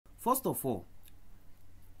first of all,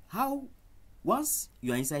 once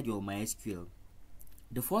you are inside your MySQL,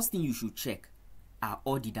 the first thing you should check are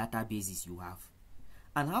all the databases you have.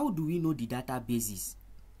 And how do we know the databases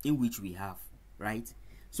in which we have, right?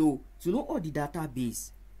 So to know all the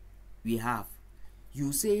database we have,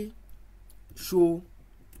 you say show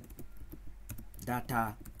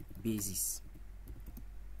databases.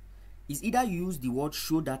 It's either you use the word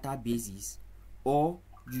show databases or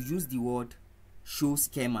you use the word show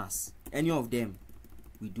schemas. Any of them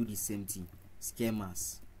we do the same thing.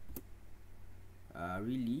 Schemas.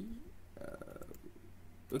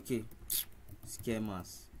 Okay,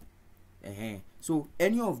 schemas. So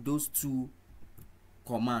any of those two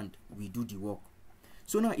command we do the work.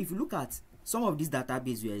 So now if you look at some of these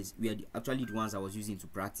databases, we are actually the ones I was using to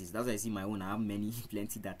practice. That's why I see my own. I have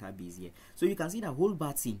plenty database here. So you can see that whole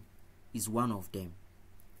button is one of them.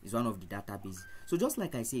 Is one of the databases. So just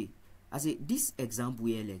like I say this example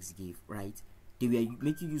ALX gave, right? They were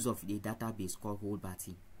making use of a database called whole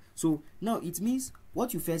button. So now it means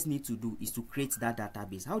what you first need to do is to create that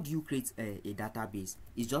database. How do you create a database?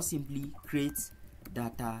 It's just simply create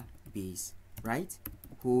database, right?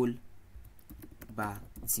 Whole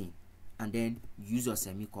button, and then use your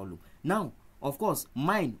semicolon. Now, of course,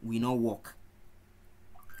 mine will not work.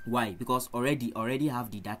 Why? Because already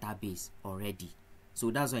have the database already.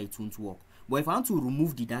 So that's why it won't work. But if I want to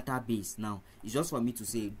remove the database now, it's just for me to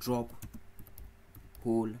say drop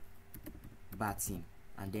whole button,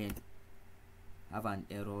 and then have an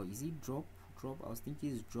error. Is it drop? I was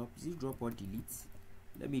thinking it's drop. Is it drop or delete?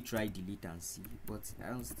 Let me try delete and see. But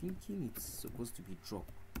I was thinking it's supposed to be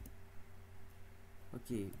drop.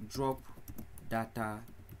 Okay, drop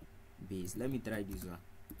database. Let me try this one.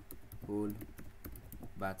 Whole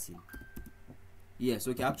button. Yes,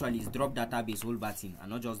 okay, actually it's drop database whole button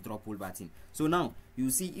and not just drop whole button. So now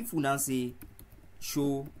you see, if we now say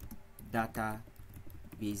show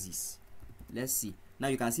databases, let's see. Now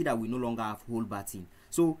you can see that we no longer have whole button.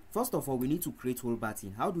 So first of all, we need to create whole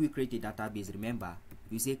button. How do we create a database? Remember,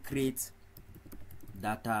 you say create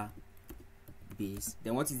database.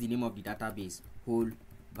 Then what is the name of the database? Whole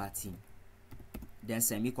button. Then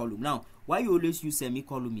semicolon. Now, why you always use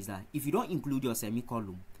semicolon is that if you don't include your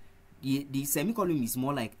semicolon, the semicolon is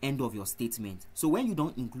more like end of your statement. So when you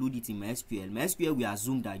don't include it in MySQL, we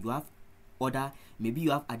assume that you have maybe you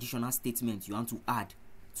have additional statements you want to add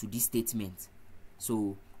to this statement.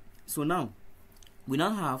 So now we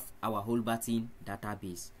now have our whole button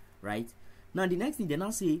database, right? Now the next thing, they now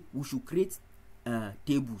say we should create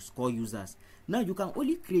tables called users. Now you can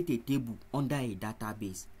only create a table under a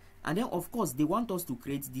database, and then of course they want us to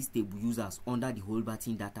create this table users under the whole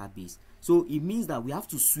button database. So it means that we have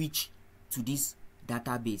to switch to this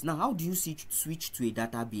database. Now how do you switch to a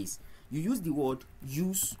database? You use the word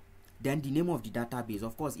use, then the name of the database.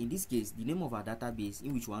 Of course, in this case, the name of our database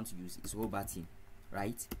in which we want to use is whole button,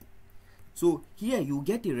 right? So here you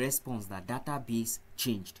get a response that database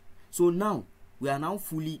changed. So now we are now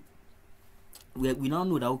we now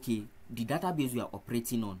know that okay, the database we are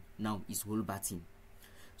operating on now is whole button.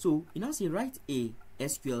 So you now say write a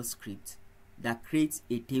SQL script that creates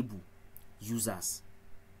a table users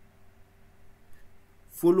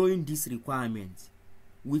following this requirement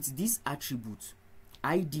with this attribute.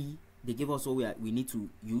 ID, they gave us what we need to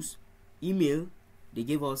use. Email, they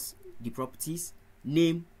gave us the properties.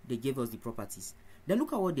 Name, they gave us the properties. Then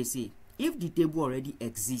look at what they say. If the table already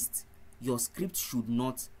exists, your script should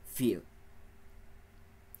not fail,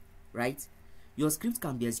 right? Your script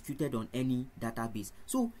can be executed on any database.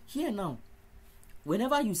 So here now,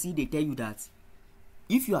 whenever you see they tell you that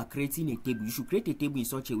if you are creating a table, you should create a table in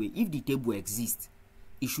such a way, if the table exists,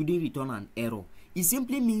 it shouldn't return an error. It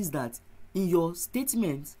simply means that in your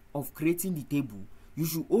statement of creating the table, you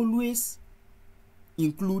should always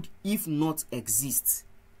include if not exists.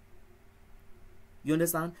 You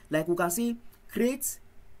understand? Like we can say create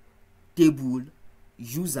table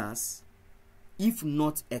users if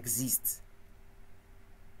not exists.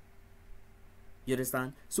 You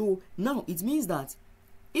understand? So now it means that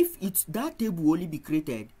if that table will only be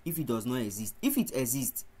created if it does not exist. If it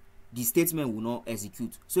exists, the statement will not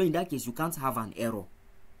execute. So in that case, you can't have an error.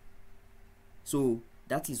 So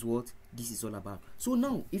that is what this is all about. So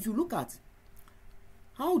now if you look at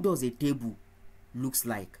how does a table looks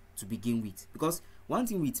like to begin with, because one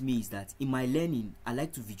thing with me is that in my learning I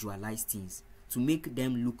like to visualize things to make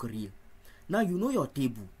them look real. Now you know your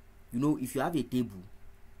table. You know, if you have a table,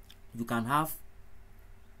 you can have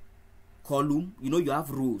column, you know, you have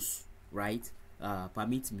rows, right?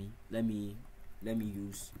 Permit me, let me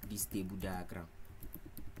use this table diagram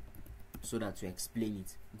so that to explain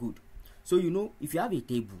it good. So you know, if you have a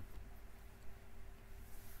table,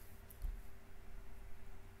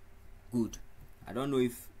 Good. I don't know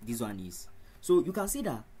if this one is. So you can see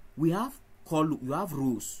that we have column, you have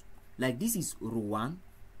rows. Like this is row 1,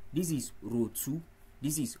 this is row 2,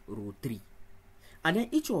 this is row 3. And then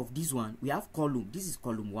each of these one, we have column. This is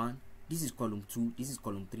column 1, this is column 2, this is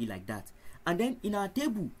column 3, like that. And then in our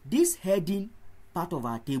table, this heading part of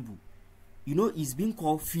our table, you know, is being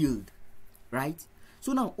called field, right?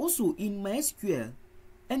 So now also in MySQL,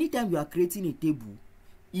 anytime you are creating a table,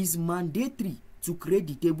 it's mandatory to create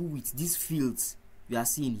the table with these fields you are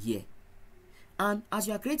seeing here. And as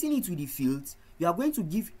you are creating it with the fields, you are going to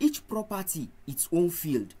give each property its own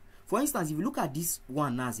field. For instance, if you look at this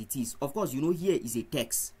one as it is, of course, you know, here is a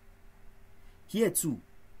text. Here too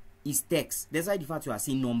is text. That's why the fact you are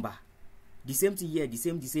seeing number. The same thing here, the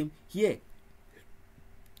same. Here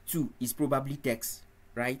too is probably text,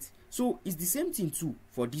 right? So it's the same thing too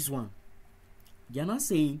for this one. They are not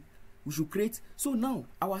saying we should create. So now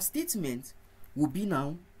our statement will be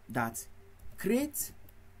now that create,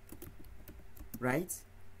 right,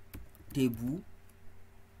 table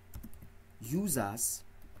users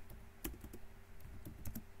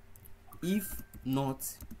if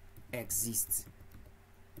not exist.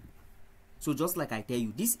 So just like I tell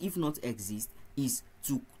you, this if not exist is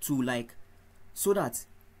to like, so that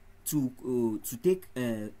to take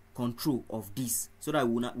control of this, so that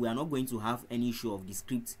we are not going to have any issue of the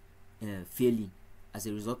script failing as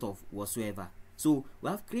a result of whatsoever. So we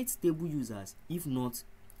have create table users if not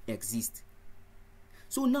exist.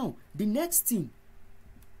 So now the next thing,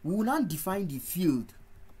 we will now define the field.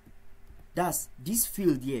 That's this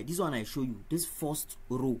field here, this one I show you, this first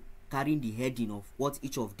row carrying the heading of what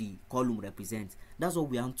each of the column represents. That's what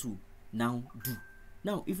we want to now do.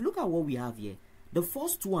 Now if you look at what we have here, the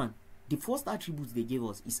first one, the first attribute they gave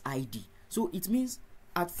us is ID. So it means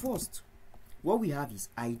at first what we have is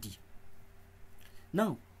ID.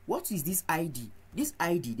 Now what is this ID? This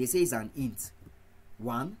ID, they say, is an int.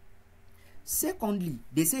 1. Secondly,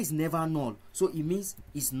 they say it's never null, so it means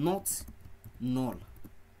it's not null.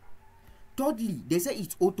 Thirdly, they say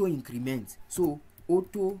it's auto increment, so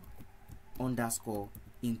auto underscore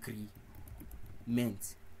increment.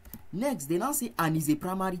 Next, they now say and is a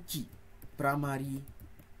primary key. Primary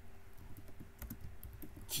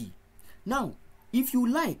key. Now, if you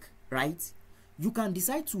like, right, you can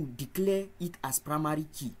decide to declare it as primary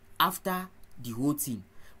key after the whole thing.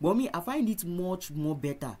 But me, I find it much more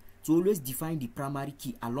better to always define the primary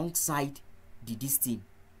key alongside this thing.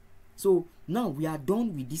 So now we are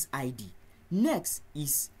done with this ID. Next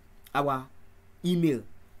is our email.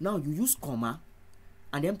 Now you use comma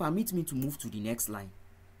and then permit me to move to the next line,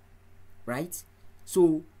 right?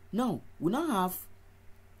 So now we now have,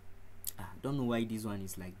 I don't know why this one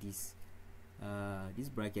is like this. This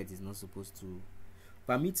bracket is not supposed to.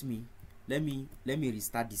 Permit me, let me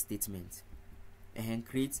restart the statement and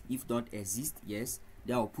create if not exist. Yes,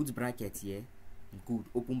 then I'll put bracket here. Good,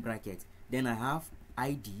 open bracket. Then I have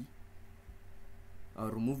ID. I'll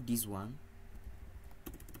remove this one.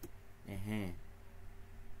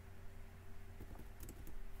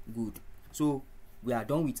 Good. So we are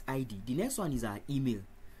done with ID. The next one is our email.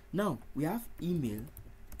 Now we have email,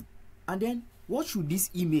 and then what should this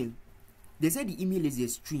email? They said the email is a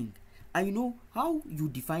string, and you know how you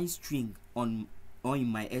define string on in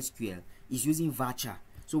MySQL is using varchar.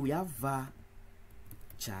 So we have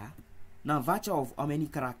varchar. Now varchar of how many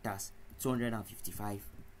characters? 255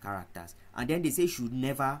 characters. And then they say should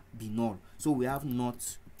never be null, so we have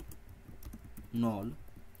not null.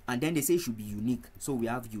 And then they say should be unique, so we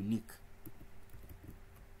have unique,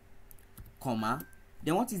 comma.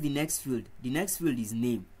 Then what is the next field? The next field is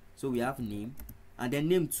name, so we have name. And then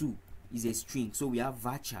name too is a string, so we have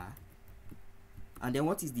varchar. And then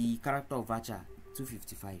what is the character of varchar?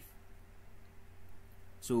 255.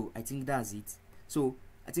 So I think that's it. So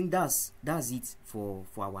I think that's it for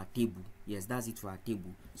our table. Yes, that's it for our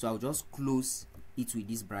table. So I'll just close it with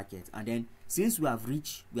this bracket, and then since we have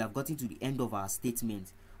gotten to the end of our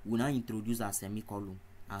statement, we'll now introduce our semicolon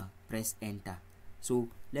and press enter. So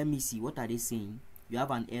let me see, what are they saying? You have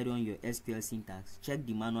an error on your SQL syntax. Check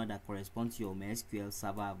the manual that corresponds to your MySQL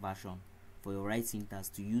server version for your right syntax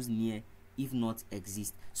to use near if not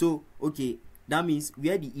exist. So okay, that means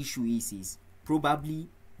where the issue is probably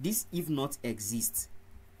this if not exist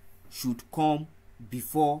should come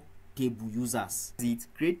before table users. It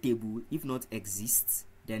create table if not exists,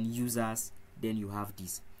 then users, then you have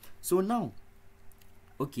this. So now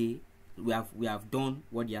okay, we have done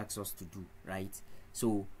what they asked us to do, right?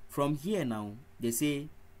 So from here now they say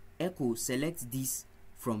echo select this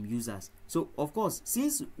from users. So of course,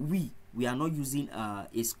 since we are not using a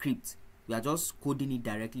script, we are just coding it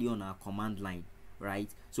directly on our command line. right?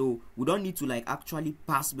 So we don't need to like actually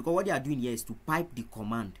pass, because what they are doing here is to pipe the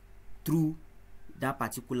command through that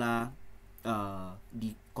particular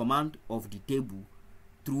the command of the table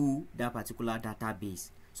through that particular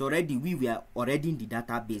database. So already we were already in the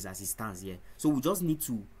database as it stands here, so we just need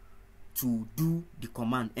to do the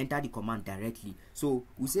command, enter the command directly. So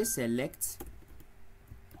we say select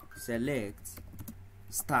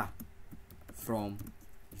star from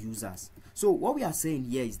users. So what we are saying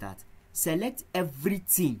here is that select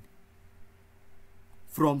everything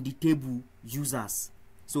from the table users.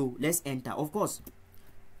 So let's enter. Of course,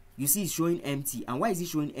 you see it's showing empty. And why is it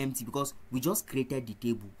showing empty? Because we just created the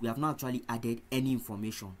table. We have not actually added any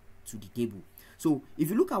information to the table. So if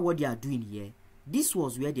you look at what they are doing here, this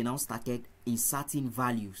was where they now started inserting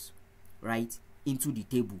values, right, into the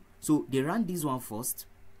table. So they ran this one first.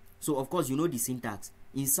 So of course, you know the syntax.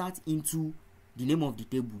 Insert into the name of the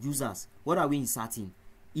table, users. What are we inserting?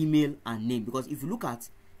 Email and name. Because if you look at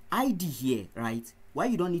ID here, right, why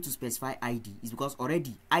you don't need to specify ID is because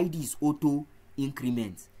already ID is auto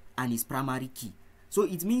increment and is primary key. So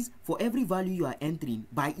it means for every value you are entering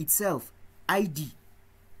by itself, ID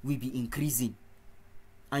will be increasing.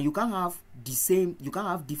 And you can't have the same, you can't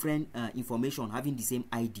have different information having the same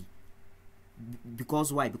ID.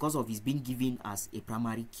 Because why? Because of it's being given as a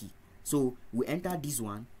primary key. So we enter this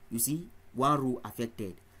one, you see one row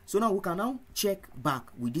affected. So now we can now check back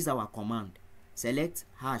with this our command, select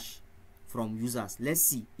hash from users. Let's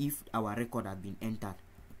see if our record has been entered.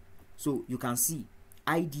 So you can see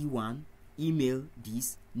ID 1, email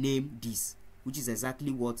this, name this, which is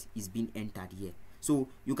exactly what is being entered here. So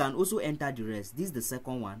you can also enter the rest. This is the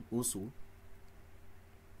second one also,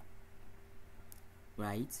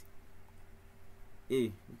 right?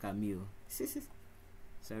 Hey, look at me.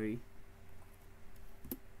 Sorry.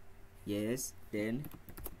 Yes, then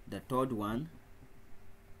the third one.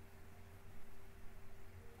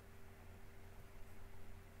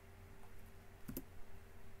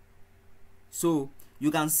 So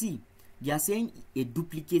you can see they are saying a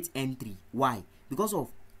duplicate entry. Why? Because of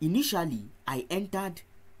initially I entered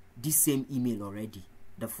this same email already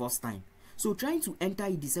the first time. So trying to enter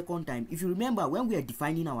it the second time, if you remember when we are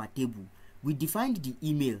defining our table, we defined the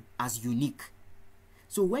email as unique.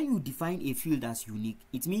 So when you define a field as unique,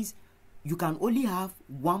 it means you can only have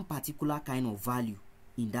one particular kind of value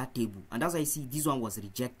in that table. And that's why I see this one was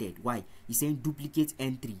rejected. Why? It's saying duplicate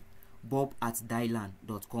entry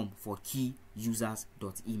bob@dylan.com for key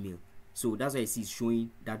users.email. So that's why I see it's showing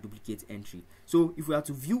that duplicate entry. So if we are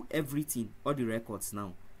to view everything, all the records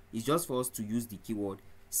now, it's just for us to use the keyword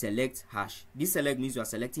select hash. This select means you are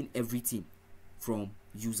selecting everything from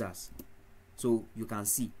users. So you can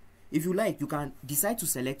see, if you like, you can decide to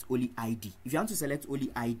select only ID. If you want to select only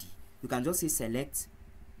ID, you can just say select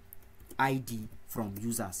ID from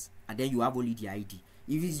users, and then you have only the ID.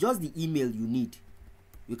 If it's just the email you need,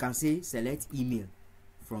 you can say select email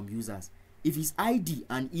from users. If it's ID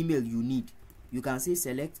and email you need, you can say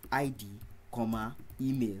select ID, comma,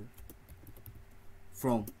 email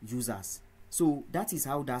from users. So that is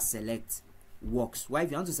how that select works. Why?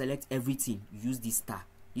 If you want to select everything, use this star.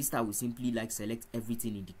 This star will simply like select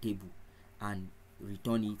everything in the table and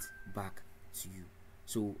return it back to you.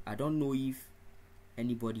 So I don't know if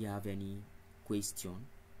anybody have any question.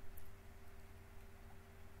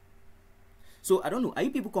 So I don't know, are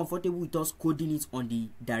you people comfortable with us coding it on the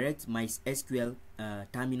direct MySQL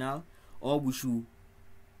terminal, or we should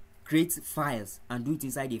create files and do it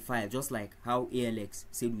inside a file just like how ALX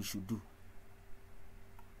said we should do?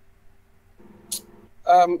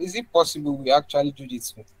 Is it possible we actually do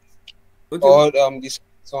this? Okay. Or this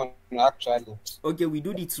one actually. Okay, we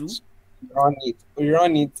do the two. We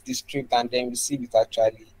run it the script, and then we see it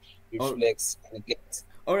actually reflects and gets.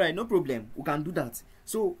 All right, no problem. We can do that.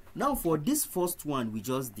 So now for this first one we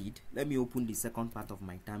just did, let me open the second part of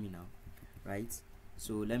my terminal, right?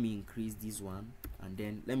 So let me increase this one, and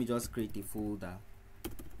then let me just create a folder.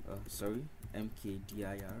 Sorry,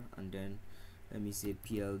 mkdir, and then let me say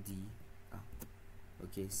PLD.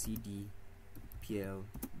 Okay, cd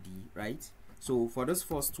PLD, right? So for this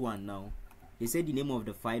first one now, they said the name of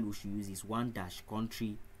the file we should use is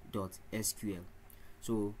one-country.sql.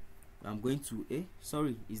 So I'm going to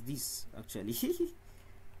sorry, is this actually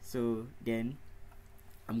so then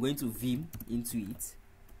I'm going to vim into it,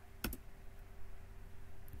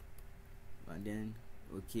 and then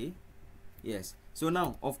okay, yes. So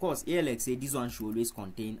now of course ALX say this one should always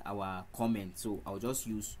contain our comment, so I'll just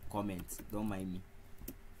use comment, don't mind me.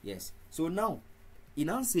 Yes. So now it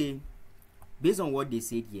now say, based on what they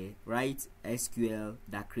said here, write SQL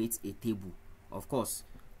that creates a table. Of course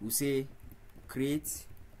we'll say create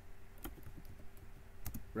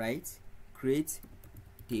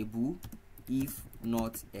table if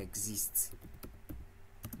not exists.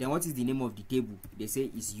 Then what is the name of the table? They say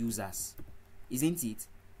is users, isn't it?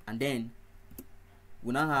 And then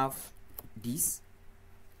we now have this.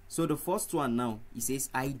 So the first one now, it says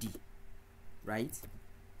ID, right?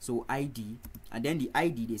 So ID, and then the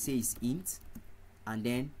ID they say is int, and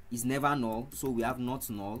then is never null, so we have not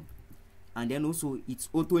null, and then also it's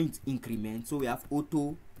auto increment, so we have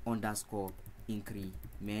auto underscore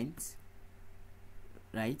increment,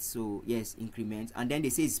 right? So yes, increment, and then they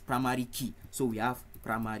say it's primary key, so we have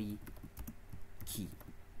primary key,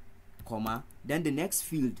 comma, then the next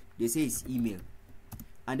field they say is email,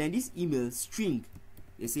 and then this email string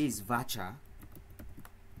they say is voucher,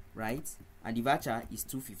 right? And the voucher is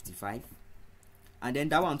 255, and then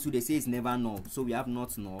that one too they say is never null, so we have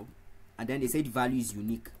not null, and then they say the value is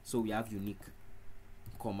unique, so we have unique,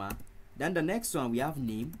 comma, then the next one we have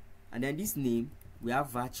name, and then this name we have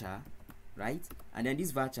voucher, right? And then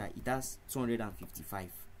this voucher it has 255.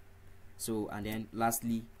 So and then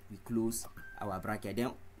lastly we close our bracket.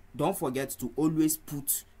 Then don't forget to always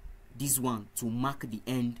put this one to mark the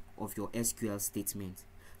end of your SQL statement.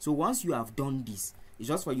 So once you have done this, it's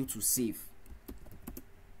just for you to save.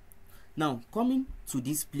 Now coming to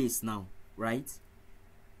this place now, right?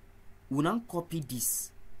 We'll now copy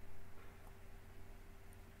this.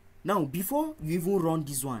 Now before you even run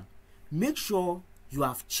this one, make sure you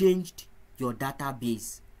have changed your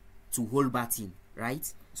database to whole button,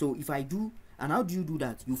 right? So if I do, and how do you do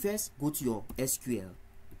that? You first go to your SQL,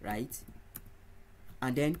 right?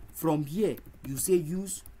 And then from here you say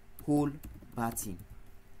use whole button,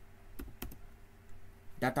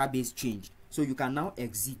 database changed. So you can now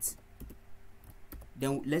exit.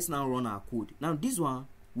 Then let's now run our code. Now this one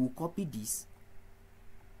we'll copy this.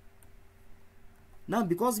 Now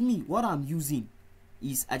because what I'm using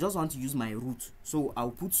is I just want to use my root, so I'll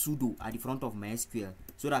put sudo at the front of my SQL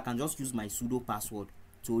so that I can just use my sudo password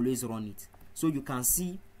to always run it. So you can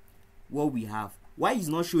see what we have. Why it's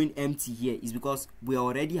not showing empty here is because we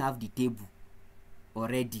already have the table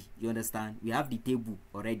already. You understand? We have the table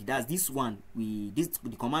already. That's this one.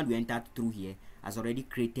 The command we entered through here has already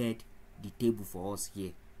created the table for us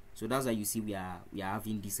here. So that's why you see we are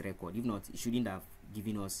having this record. If not, it shouldn't have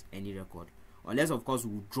given us any record, unless of course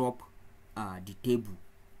we will drop the table.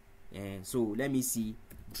 So let me see,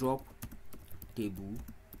 drop table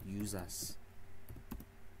users.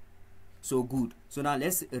 So good. So now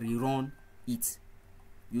let's rerun it.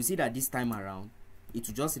 You see that this time around it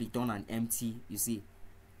will just return an empty, you see,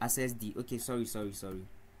 access the, okay, sorry, it's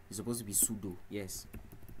supposed to be sudo, yes.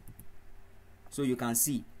 So you can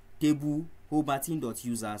see table whole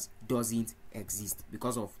button.users doesn't exist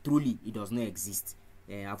because of truly it does not exist.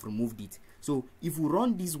 I've removed it. So if we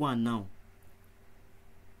run this one now,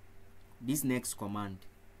 this next command,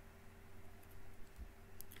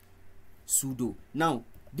 sudo. Now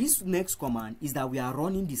this next command is that we are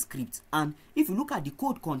running the script, and if you look at the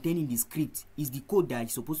code containing the script is the code that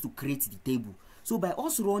is supposed to create the table. So by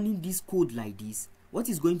us running this code like this, what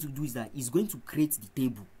it's going to do is that it's going to create the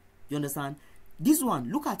table. You understand? This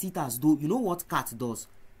one, look at it as though, you know what cat does?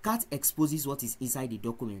 Cat exposes what is inside the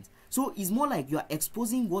document. So it's more like you are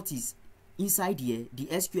exposing what is inside here, the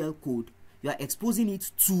SQL code. You are exposing it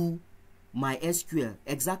to MySQL,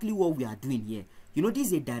 exactly what we are doing here. You know, this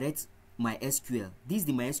is a direct MySQL. This is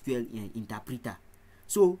the MySQL interpreter.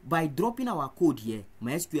 So by dropping our code here,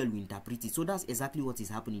 MySQL will interpret it. So that's exactly what is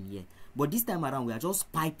happening here. But this time around, we are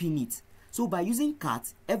just piping it. So by using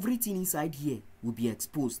cat, everything inside here will be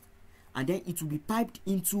exposed, and then it will be piped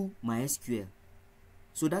into MySQL.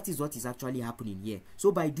 So that is what is actually happening here.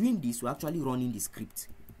 So by doing this, we're actually running the script.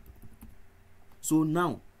 So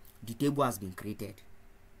now the table has been created.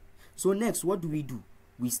 So next, what do?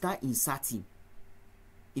 We start inserting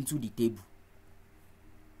into the table.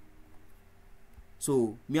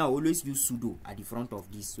 So me, I always use sudo at the front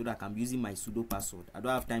of this so that I'm using my sudo password. I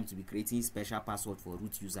don't have time to be creating special password for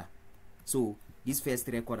root user. So this first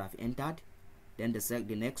record I've entered, then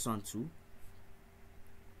the next one too.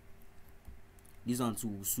 This one to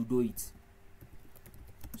sudo it,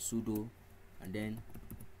 sudo, and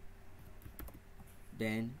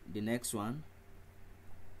then the next one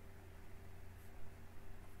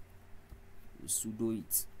sudo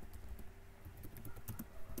it.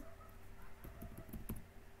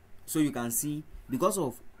 So you can see, because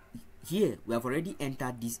of here we have already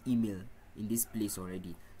entered this email in this place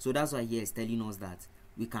already. So that's why here is telling us that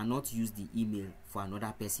we cannot use the email for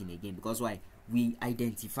another person again, because why? We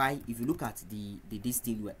identify, if you look at this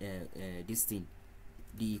thing,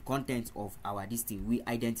 the content of our this thing, we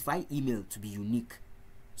identify email to be unique.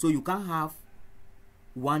 So you can't have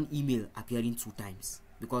one email appearing 2 times.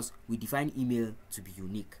 because we define email to be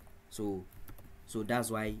unique. So that's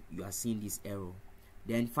why you are seeing this error.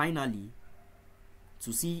 Then finally,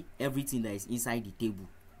 to see everything that is inside the table,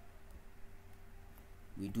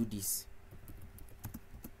 we do this.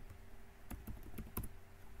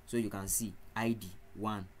 So you can see ID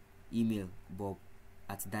 1, email Bob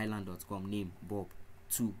at dylan.com, name Bob,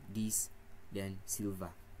 2 this, then silver.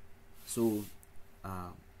 So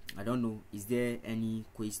I don't know, is there any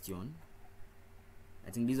question? I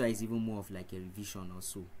think this one is even more of like a revision or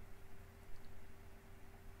so.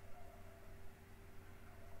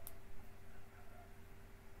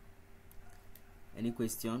 Any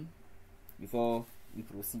question before we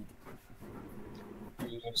proceed?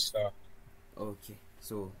 Yes, sir. Okay,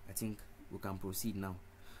 so I think we can proceed now.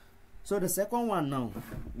 So the second one now,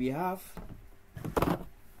 we have,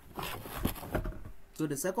 so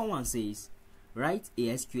the second one says, write a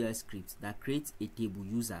SQL script that creates a table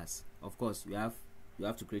users. Of course, you have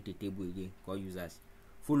to create a table again called users,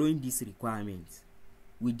 following this requirement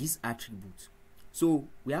with this attribute. So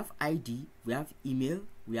we have ID, we have email,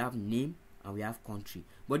 we have name, and we have country.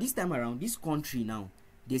 But this time around, this country now,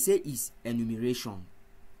 they say is enumeration.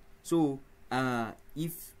 So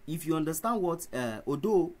if you understand what,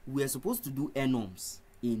 although we are supposed to do enums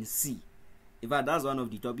in C, in fact that's one of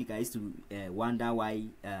the topic I used to wonder why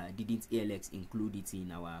didn't ALX include it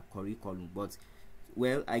in our curriculum. But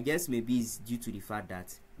well, I guess maybe it's due to the fact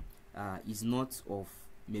that it's not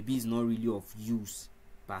really of use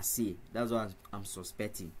per se. That's what I'm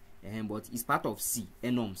suspecting. But it's part of C,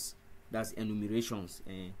 enums, that's enumerations,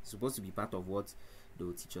 supposed to be part of what they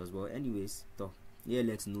will teach us. But anyways,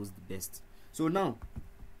 ALX knows the best. So now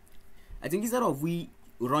I think instead of we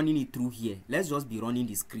running it through here, let's just be running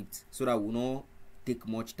the script so that we'll not take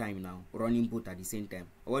much time now running both at the same time.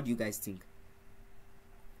 What do you guys think?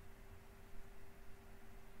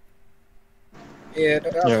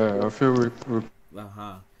 Yeah, I feel we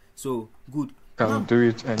so good. can Now, do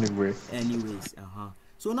it anyway.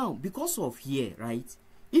 So now, because of here, right,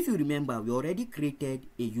 if you remember, we already created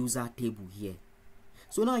a user table here.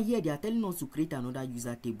 So now here they are telling us to create another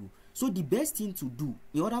user table. So the best thing to do,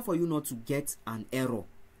 in order for you not to get an error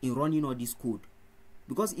in running all this code,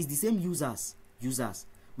 because it's the same users,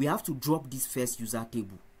 we have to drop this first user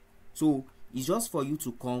table. So it's just for you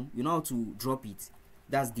to come, you know how to drop it,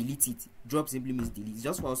 that's delete it. Drop simply means delete. It's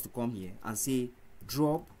just for us to come here and say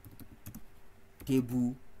drop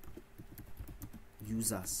table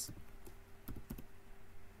users,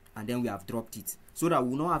 and then we have dropped it, so that we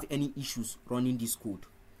will not have any issues running this code.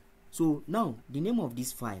 So now the name of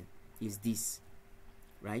this file is this,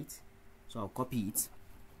 right? So I'll copy it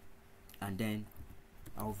and then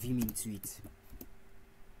I'll vim into it.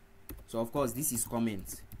 So of course this is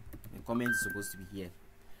comment, and comment is supposed to be here.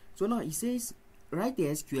 So now it says write a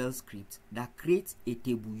SQL script that creates a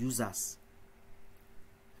table users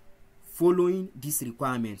following this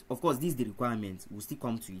requirement. Of course this is the requirement, we'll still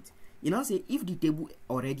come to it. You now say if the table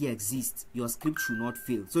already exists, your script should not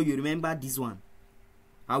fail. So you remember this one,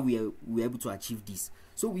 how we were able to achieve this.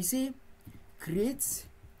 So we say create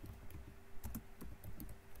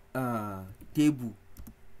table,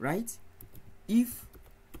 right, if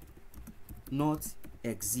not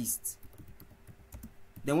exist.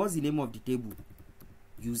 Then what's the name of the table?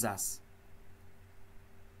 Users,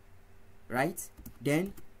 right?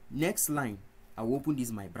 Then next line, I'll open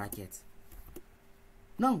this my bracket.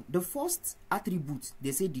 Now the first attribute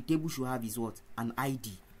they say the table should have is what? An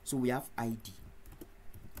ID. So we have ID.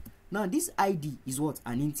 Now this ID is what?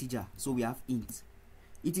 An integer. So we have int.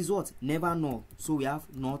 It is what? Never null. So we have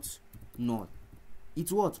not null.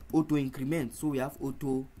 It's what? Auto increment. So we have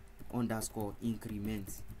auto underscore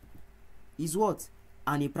increment. Is what?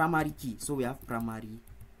 And a primary key. So we have primary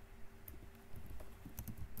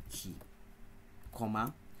key.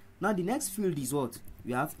 Comma. Now the next field is what?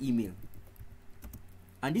 We have email.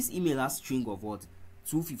 And this email has string of what?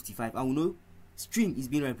 255. And we know string is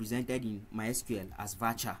being represented in MySQL as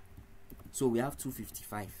varchar. So we have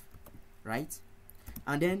 255, right?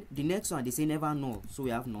 And then the next one, they say never null. So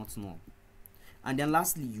we have not null. And then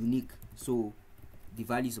lastly, unique. So the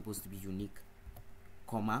value is supposed to be unique.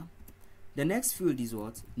 Comma. The next field is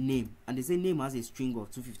what? Name. And they say name has a string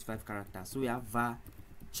of 255 characters. So we have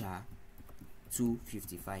varchar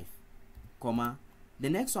 255. Comma. The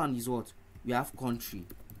next one is what? We have country.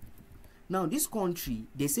 Now this country,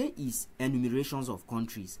 they say is enumerations of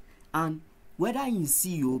countries. And whether in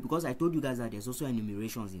C, because I told you guys that there's also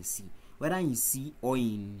enumerations in C, whether in C or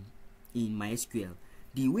in MySQL,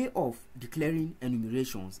 the way of declaring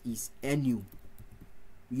enumerations is enum.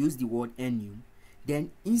 We use the word enum.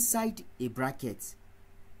 Then inside a bracket,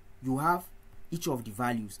 you have each of the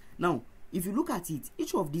values. Now, if you look at it,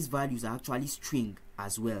 each of these values are actually string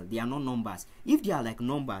as well. They are not numbers. If they are like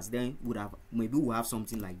numbers, then maybe we'll have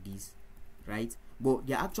something like this, right? But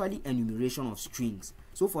they're actually enumeration of strings.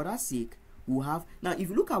 So for that sake, we'll have, now if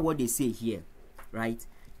you look at what they say here, right,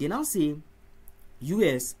 they now say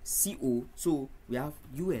USCO. So we have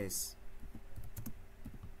US,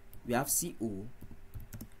 we have CO,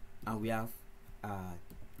 and we have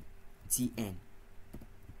TN.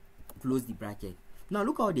 Close the bracket. Now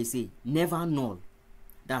look how they say never null.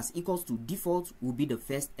 That's equals to default will be the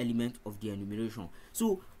first element of the enumeration.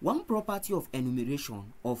 So one property of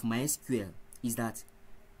enumeration of MySQL is that,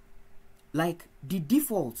 like the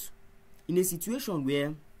default, in a situation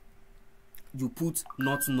where you put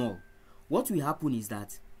not null, what will happen is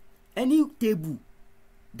that any table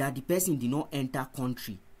that the person did not enter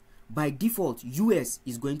country, by default US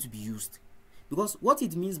is going to be used. Because what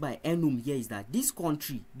it means by enum here is that this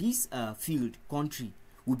country, this field country,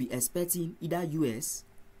 will be expecting either US,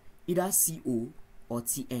 either CO, or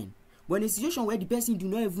TN. But in a situation where the person did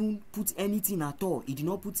not even put anything at all, he did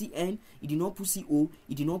not put TN, he did not put CO,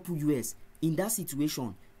 he did not put US, in that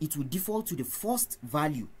situation, it will default to the first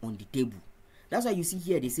value on the table. That's why you see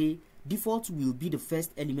here they say default will be the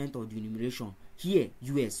first element of the enumeration. Here,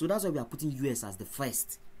 US. So that's why we are putting US as the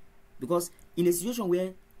first. Because in a situation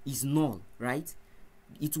where it's null, right,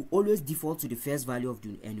 it will always default to the first value of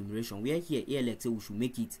the enumeration, where here ALX we should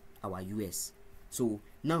make it our US. So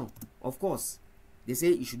now, of course, they say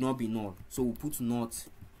it should not be null, so we'll put not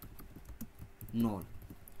null.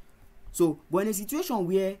 So, but in a situation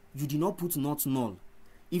where you did not put not null,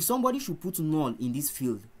 if somebody should put null in this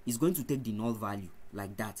field, it's going to take the null value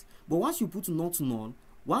like that. But once you put not null,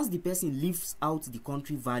 once the person leaves out the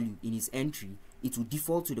country value in his entry, it will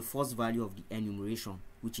default to the first value of the enumeration,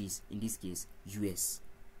 which is in this case US.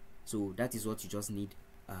 So that is what you just need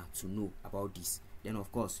to know about this. Then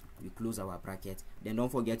of course we close our bracket. Then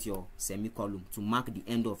don't forget your semicolon to mark the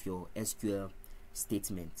end of your SQL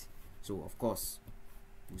statement. So of course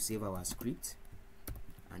we'll save our script,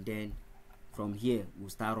 and then from here we'll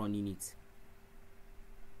start running it.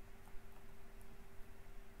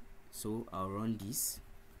 So I'll run this,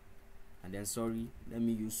 and then sorry, let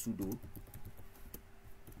me use sudo.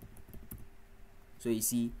 So you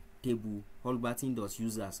see table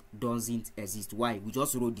holbertin.users doesn't exist. Why? We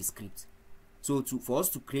just wrote the script. So for us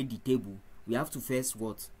to create the table, we have to first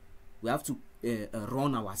what? We have to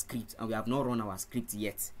run our script, and we have not run our script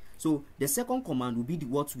yet. So the second command will be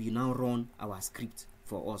what we now run our script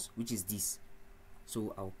for us, which is this.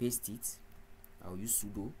 So I'll paste it. I'll use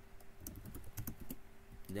sudo.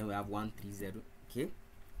 Then we have 130. Okay.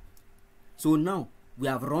 So now we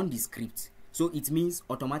have run the script. So it means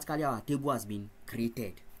automatically our table has been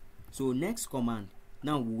created. So next command,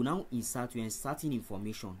 now we will now insert, we are inserting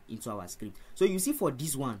information into our script. So you see for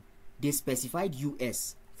this one, they specified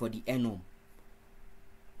US for the enum,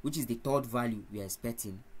 which is the third value we are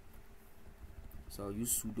expecting. So I'll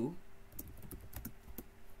use sudo.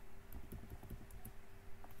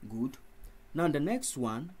 Good. Now the next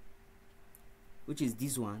one, which is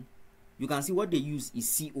this one, you can see what they use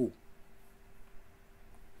is CO.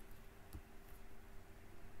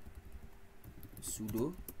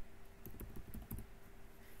 Sudo.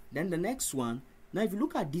 Then the next one, now if you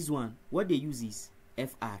look at this one, what they use is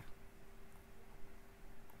FR.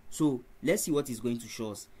 So let's see what is going to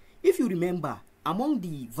show us. If you remember, among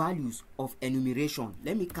the values of enumeration,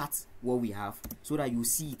 let me cut what we have so that you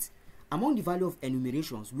see it. Among the value of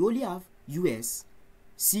enumerations, we only have US,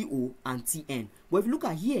 CO, and TN. But if you look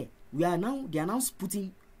at here, they are now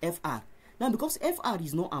putting FR. Now because FR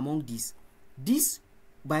is not among this,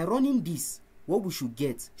 by running this, what we should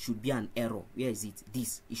get should be an error. Where is it?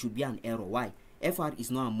 This. It should be an error. Why? FR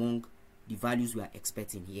is not among the values we are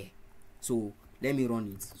expecting here. So let me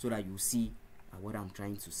run it so that you see what I'm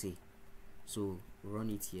trying to say. So run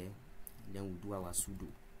it here, then we'll do our sudo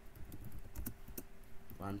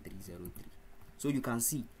 1303. So you can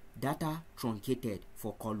see data truncated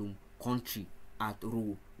for column country at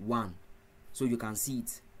row 1. So you can see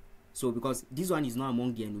it. So because this one is not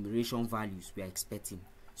among the enumeration values we are expecting.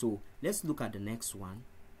 So let's look at the next one.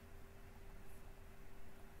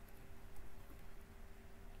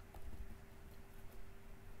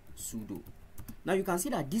 Sudo. Now you can see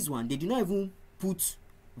that this one, they did not even put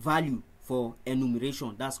value for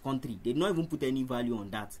enumeration, that's country. They did not even put any value on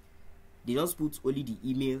that. They just put only the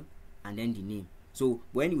email and then the name. So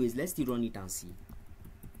but anyways, let's still run it and see.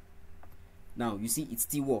 Now you see it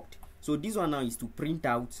still worked. So this one now is to print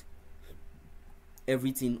out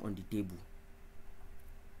everything on the table.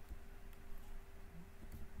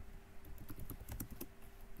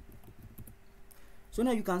 So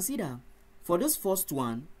now you can see that for this first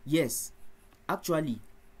one, yes, actually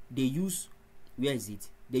they use, where is it,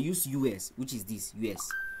 they use US, which is this US.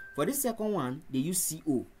 For this second one they use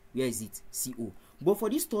CO, where is it, CO. But for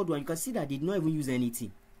this third one you can see that they did not even use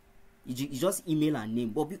anything. It's just email and name.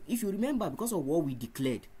 But if you remember, because of what we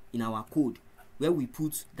declared in our code, where we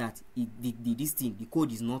put that this thing, the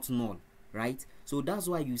code is not null, right? So that's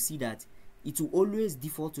why you see that it will always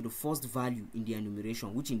default to the first value in the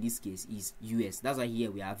enumeration, which in this case is US. That's why here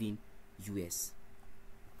we're having US.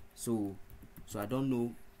 So I don't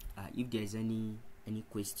know if there's any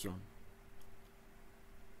question.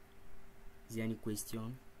 Is there any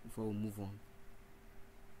question before we move on?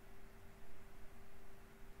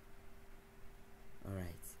 All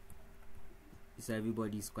right. So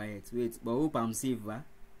everybody is quiet. Wait, but hope I'm safe, huh?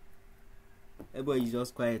 Everybody is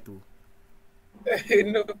just quiet, too.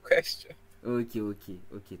 No question. Okay,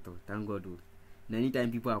 thank God. Oh. And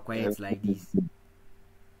anytime people are quiet like this,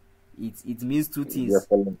 it means two things.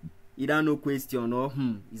 Either no question or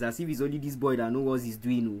it's as if it's only this boy that knows what he's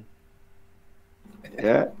doing. Oh.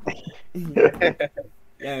 Yeah.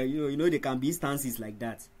 Yeah, you know there can be instances like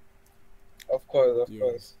that. Of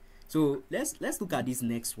course. So let's look at this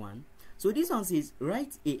next one. So this one says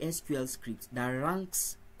write a SQL script that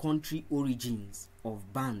ranks country origins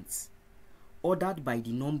of bands ordered by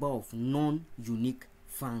the number of non-unique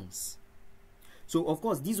fans. So of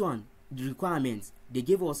course this one, the requirements, they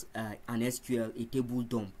gave us an SQL, a table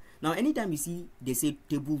dump. Now anytime you see they say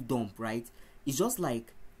table dump, right, it's just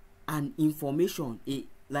like an information,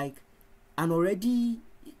 like an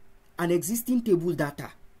existing table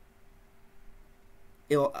data.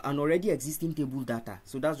 An already existing table data.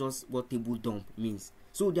 So that's just what table dump means.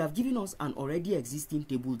 So they have given us an already existing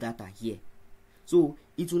table data here. So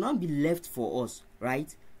it will now be left for us,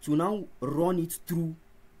 right, to now run it through.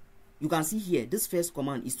 You can see here, this first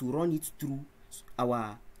command is to run it through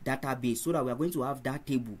our database, so that we are going to have that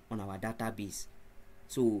table on our database.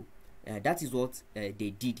 So that is what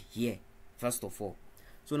they did here, first of all.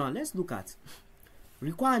 So now let's look at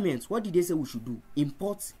requirements. What did they say we should do?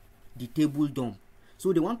 Import the table dump.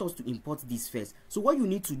 So they want us to import this first. So what you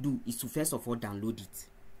need to do is to first of all download it.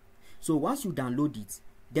 So once you download it,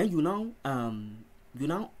 then you now I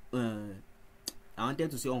wanted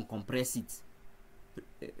to say uncompress it.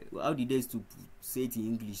 How did they to say it in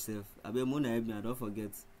English, self? I don't forget.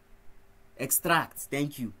 Extract.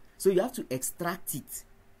 Thank you. So you have to extract it.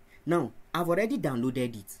 Now I've already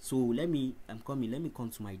downloaded it. So let me come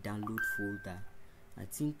to my download folder. I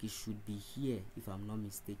think it should be here if I'm not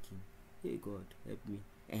mistaken. Hey God, help me.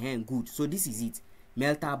 Good. So this is it.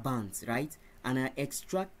 Melter bands, right? And I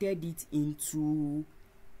extracted it into.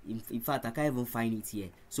 In fact, I can't even find it here.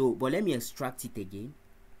 So, but let me extract it again.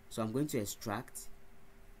 So I'm going to extract,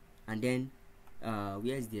 and then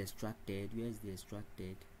where is the extracted?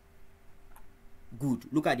 Good.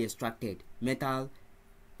 Look at the extracted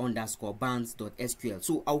metal_bands.sql.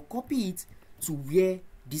 So I'll copy it to where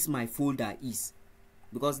this my folder is,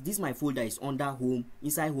 because this my folder is under home,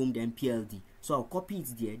 inside home, then PLD. So I'll copy it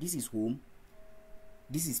there. This is home,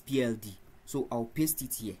 this is PLD. So I'll paste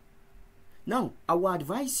it here. Now I will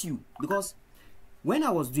advise you, because when I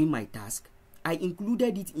was doing my task, I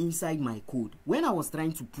included it inside my code when I was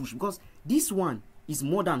trying to push, because this one is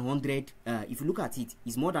more than 100. If you look at it,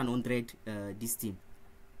 it's more than 100 this thing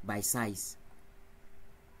by size.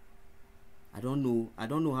 I don't know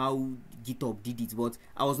how GitHub did it, but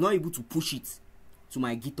I was not able to push it to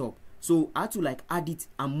my GitHub. So I had to like add it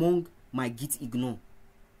among my git ignore.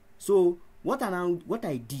 So what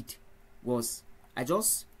I did was I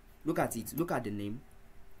just look at it, look at the name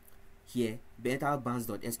here,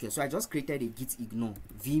 metalbands.sql. So I just created a git ignore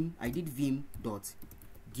vim. I did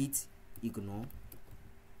vim.git ignore,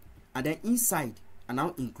 and then inside I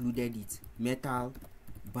now included it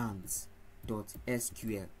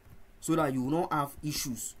metalbands.sql, so that you will not have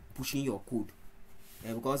issues pushing your code.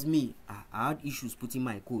 Because me, I had issues putting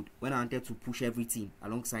my code when I wanted to push everything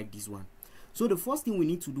alongside this one. So the first thing we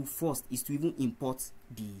need to do first is to even import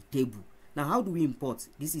the table. Now how do we import?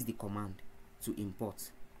 This is the command to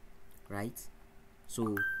import, right? So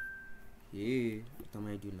what am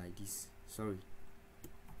I doing like this? Sorry,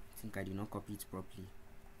 I think I did not copy it properly.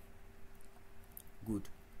 Good.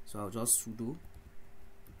 So I'll just sudo.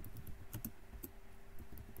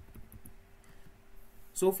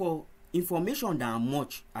 So for information that are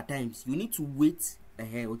much at times, you need to wait.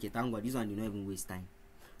 Okay, thank God, this one did not even waste time.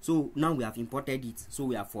 So now we have imported it, so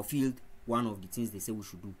we have fulfilled one of the things they say we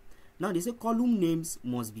should do. Now they say column names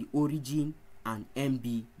must be origin and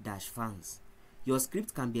MB-fans. Your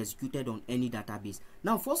script can be executed on any database.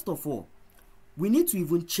 Now first of all, we need to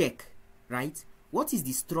even check, right, what is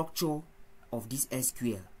the structure of this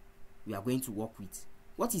SQL we are going to work with.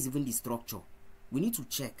 What is even the structure? we need to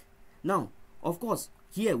check. Now, of course,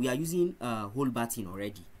 here we are using whole button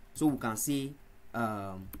already, so we can say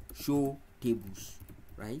show tables,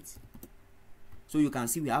 right? So you can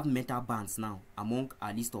see we have meta bands now among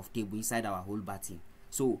our list of table inside our whole button.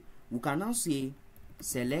 So we can now say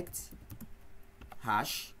select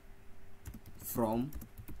hash from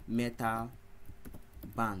meta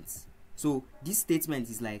bands. So this statement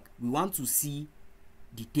is like we want to see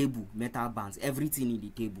the table meta bands, everything in the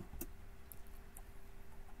table.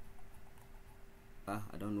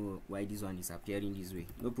 I don't know why this one is appearing this way.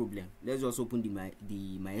 No problem. Let's just open the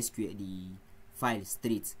MySQL, the file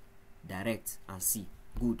straight, direct, and see.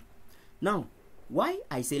 Good. Now, why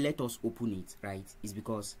I say let us open it, right, is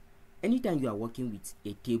because anytime you are working with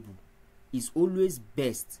a table, it's always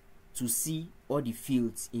best to see all the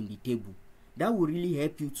fields in the table. That will really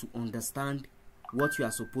help you to understand what you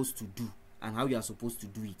are supposed to do and how you are supposed to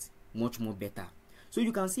do it much more better. So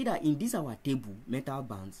you can see that in this our table meta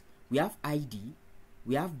bands, we have ID,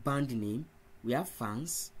 we have band name, we have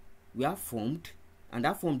fans, we have formed, and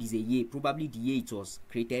that formed is a year, probably the year it was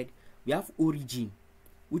created. We have origin,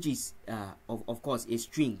 which is of course a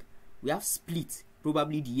string. We have split,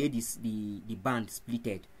 probably the year the band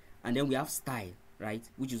splitted, and then we have style, right,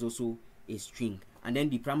 which is also a string, and then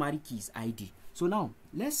the primary key is ID. So now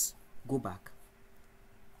let's go back.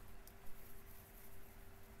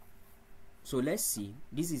 So let's see,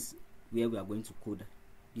 this is where we are going to code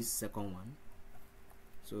this second one.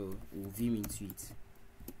 So we'll zoom into it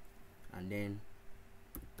and then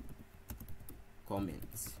comment.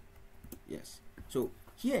 Yes, so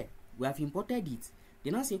here we have imported it.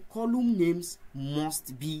 They now say column names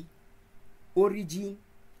must be origin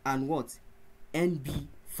and what? NB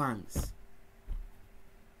fans.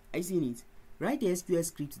 Are you seeing it? Write a SQL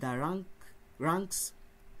script that ranks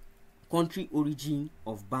country origin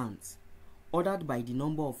of bands ordered by the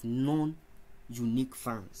number of non-unique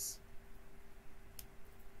fans.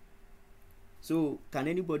 So can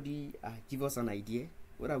anybody give us an idea?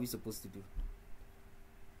 What are we supposed to do?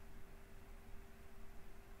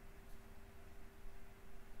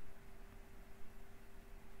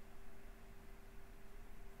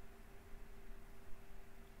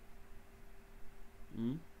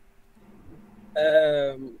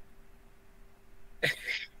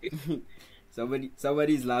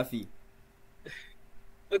 Somebody is laughing.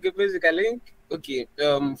 Okay, basically, okay,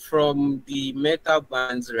 from the meta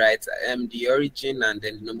bands, right? The origin and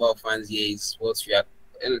then the number of fans here is what we are.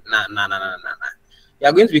 Nah. We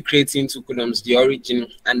are going to be creating two columns: the origin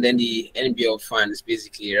and then the NB of fans,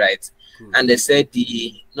 basically, right? Cool. And they said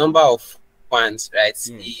the number of fans, right,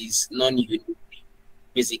 is non-unique,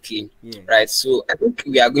 basically, right? So I think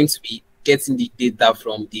we are going to be getting the data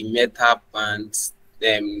from the meta bands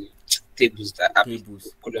tables that are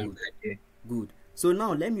columns. Good. So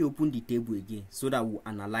now let me open the table again so that we'll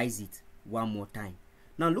analyze it one more time.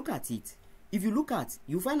 Now look at it. If you look at,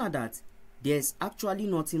 you find out that there's actually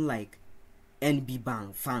nothing like NB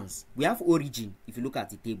band fans. We have origin. If you look at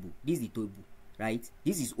the table, this is the table, right?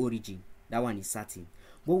 This is origin. That one is certain.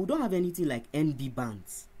 But we don't have anything like NB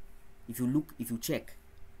bands. If you check,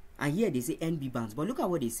 and here they say NB bands, but look at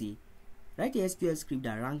what they say. Write a SQL script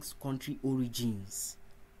that ranks country origins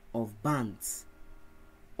of bands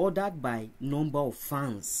ordered by number of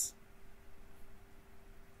fans,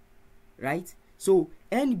 right? So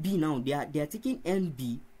NB now, they are taking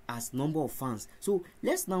NB as number of fans. So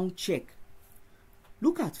let's now check.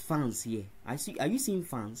 Look at fans here. Are you seeing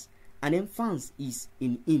fans? And then fans is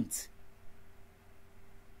in int.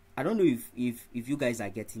 I don't know if you guys are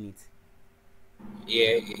getting it.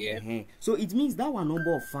 Yeah. So it means that one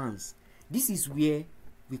number of fans. This is where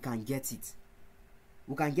we can get it.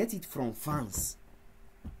 We can get it from fans,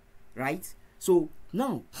 right? So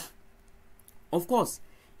now, of course,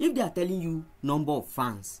 if they are telling you number of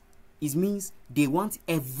fans, it means they want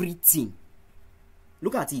everything.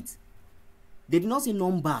 Look at it. They did not say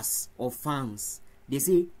numbers of fans. They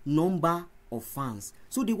say number of fans.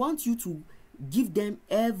 So they want you to give them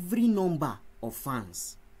every number of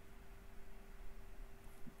fans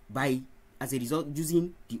by, as a result,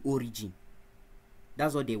 using the origin.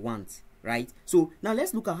 That's what they want, right? So now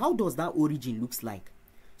let's look at how does that origin looks like.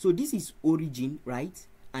 So this is origin, right?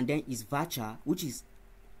 And then is varchar, which is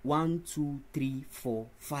 1, 2, 3, 4,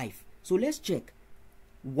 5. So let's check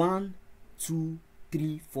 1, 2,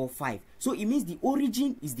 3, 4, 5. So it means the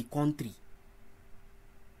origin is the country,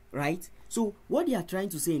 right? So what they are trying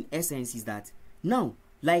to say in essence is that now,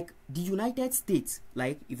 like the United States,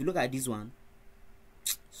 like if you look at this one,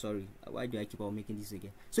 sorry, why do I keep on making this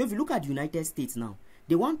again? So if you look at the United States now,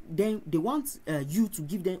 they want you to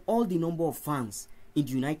give them all the number of fans in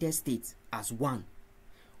the United States as 1,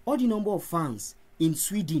 all the number of fans in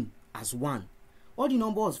Sweden as 1, all the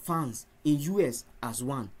number of fans in US as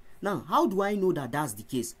 1. Now, how do I know that that's the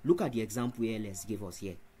case? Look at the example ALX gave us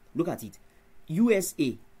here. Look at it.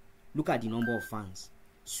 USA, look at the number of fans.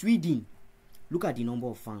 Sweden, look at the number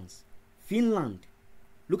of fans. Finland,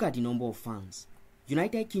 look at the number of fans.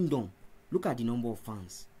 United Kingdom, look at the number of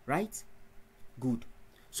fans. Right? Good.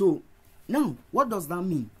 So, now, what does that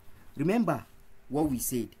mean? Remember what we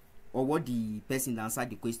said, or what the person that answered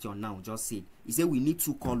the question now just said. He said we need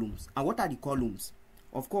 2 columns. And what are the columns?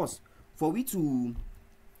 Of course, for we to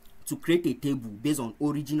create a table based on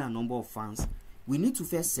origin and number of fans, we need to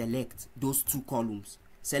first select those 2 columns.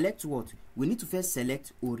 Select what? We need to first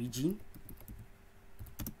select origin.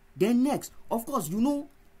 Then next, of course, you know,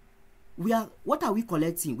 what are we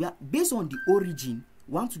collecting? We are based on the origin,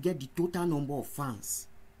 we want to get the total number of fans.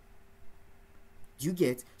 Do you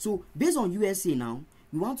get? So based on USA now,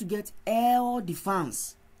 we want to get all the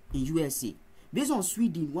fans in USA. Based on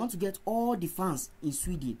Sweden, we want to get all the fans in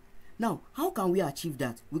Sweden. Now, how can we achieve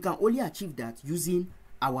that? We can only achieve that using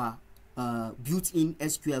our built-in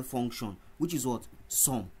SQL function, which is what?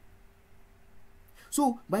 Sum.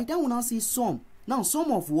 So by the time we now say sum, now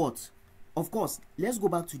sum of what? Of course, let's go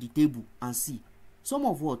back to the table and see. Sum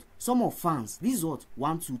of what? Sum of fans. This is what?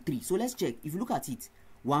 1, 2, 3. So let's check. If you look at it,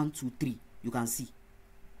 1, 2, 3, you can see.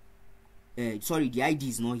 Sorry, the ID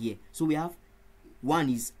is not here. So we have 1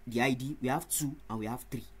 is the ID, we have 2, and we have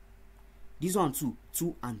 3. This one 2,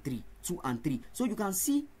 2 and 3, 2 and 3. So you can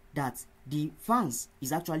see that the fans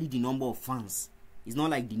is actually the number of fans. It's not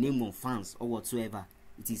like the name of fans or whatsoever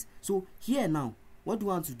it is. So here now, what do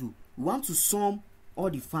we want to do? We want to sum all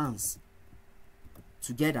the fans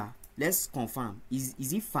together. Let's confirm. Is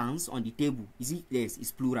it fans on the table? Is it? Yes,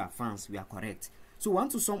 it's plural fans. We are correct. So we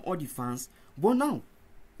want to sum all the fans. But now,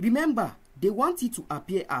 remember, they want it to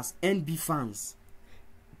appear as NB fans,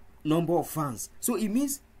 number of fans. So it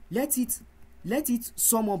means let it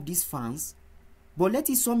sum up these fans, but let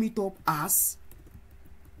it sum it up as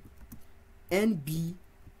NB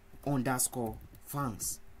underscore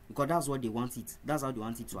fans, because that's what they want it. That's how they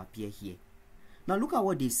want it to appear here. Now look at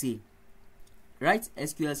what they say. Write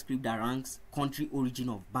SQL script that ranks country origin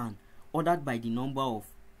of band ordered by the number of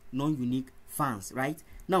non-unique fans. Right?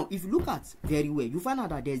 Now, if you look at very well, you find out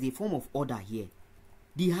that there's a form of order here.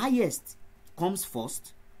 The highest comes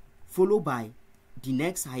first, followed by the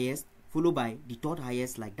next highest, followed by the third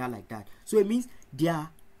highest, like that. So it means their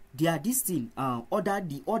this thing order.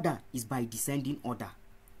 The order is by descending order.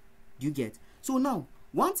 Do you get? So now,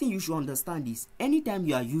 one thing you should understand is anytime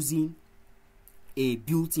you are using a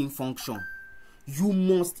built-in function, you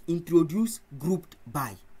must introduce grouped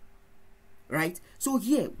by. Right? So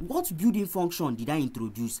here, what built-in function did I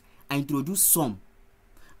introduce? I introduced sum,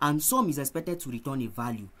 and sum is expected to return a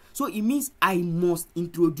value. So it means I must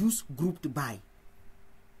introduce grouped by.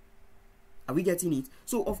 Are we getting it?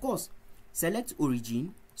 So of course, select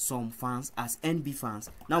origin, sum fans as NB fans.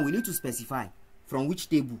 Now we need to specify from which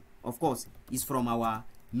table. Of course, it's from our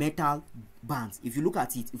metal bands. If you look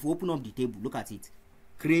at it, if you open up the table, look at it.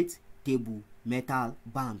 Create table metal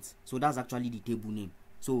bands. So that's actually the table name.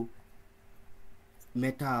 So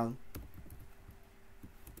metal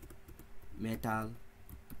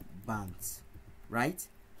bands. Right?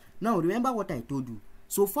 Now remember what I told you.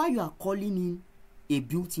 So far you are calling in a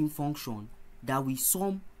built-in function that will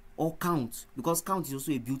sum or count, because count is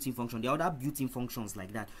also a built-in function. There are other built-in functions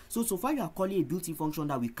like that. So far you are calling a built-in function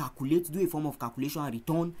that will calculate, do a form of calculation and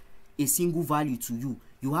return a single value to you.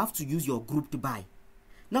 You have to use your grouped by.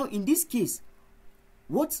 Now in this case,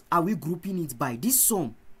 what are we grouping it by? This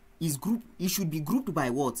sum is grouped. It should be grouped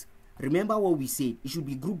by what? Remember what we said. It should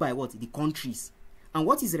be grouped by what? The countries. And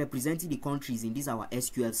what is representing the countries in this our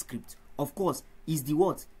SQL script? Of course, is the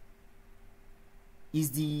what?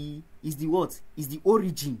 Is the what? Is the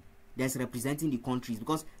origin that's representing the countries,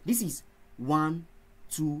 because this is 1,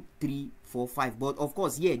 2, 3, 4, 5. But of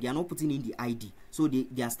course, yeah, they are not putting in the ID. So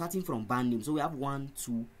they are starting from band name. So we have 1,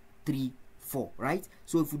 2, 3, 4, right?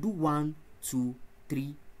 So if we do 1, 2,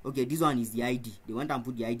 3, okay, this one is the ID. They want to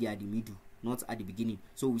put the ID at the middle, not at the beginning.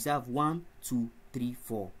 So we have 1, 2, 3,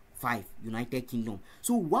 4, 5, United Kingdom.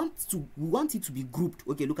 So we want it to be grouped.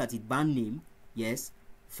 Okay, look at it. Band name, yes.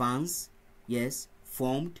 Fans, yes.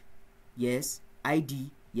 Formed, yes.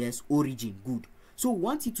 ID, yes. Origin, good. So we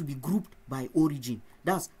want it to be grouped by origin.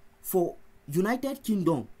 That's for United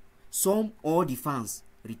Kingdom, sum all the fans,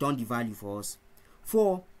 return the value for us.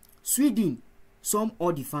 For Sweden, sum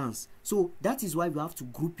all the fans. So that is why we have to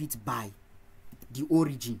group it by the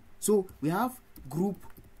origin. So we have group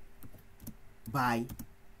by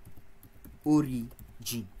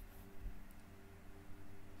origin.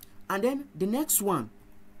 And then the next one,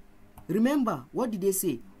 Remember, what did they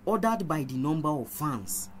say? Ordered by the number of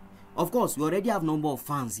fans. Of course, we already have number of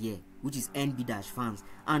fans here, which is NB-fans.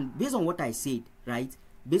 And based on what I said, right?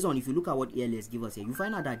 Based on if you look at what ALX give us here, you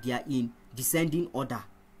find out that they are in descending order.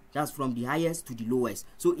 That's from the highest to the lowest.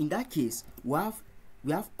 So in that case, we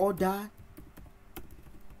have order.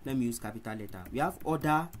 Let me use capital letter. We have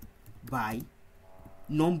order by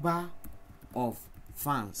number of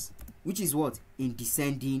fans, which is what? In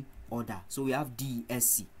descending order. So we have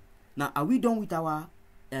DSC. Now, are we done with our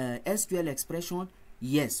SQL expression?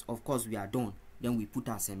 Yes, of course we are done. Then we put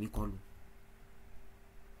our semicolon.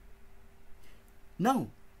 Now,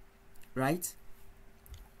 right,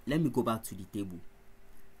 let me go back to the table.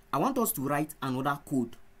 I want us to write another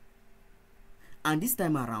code, and this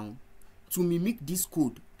time around, to mimic this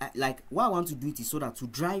code, like what I want to do it is so that to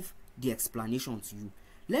drive the explanation to you.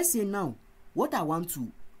 Let's say now what I want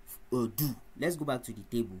to do. Let's go back to the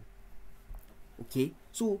table. Okay,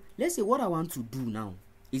 so let's say what I want to do now,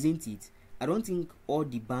 isn't it? I don't think all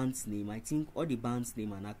the band's name, I think all the band's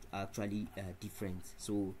name are not actually different,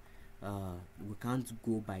 so we can't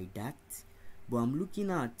go by that. But I'm looking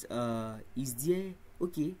at is there,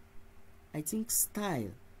 okay, I think style,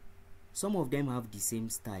 some of them have the same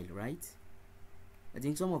style, right? I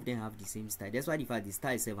think some of them have the same style. That's why the fact the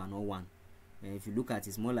style itself are not one. If you look at it,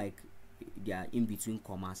 it's more like they are in between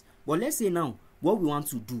commas. But let's say now what we want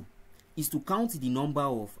to do is to count the number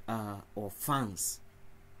of fans,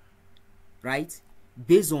 right,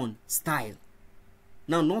 based on style.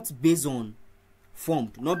 Now, not based on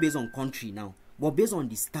formed, not based on country now, but based on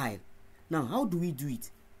the style. Now, how do we do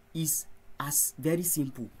it? Is as very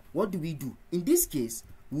simple. What do we do? In this case,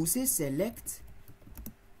 we'll say select.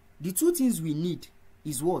 The two things we need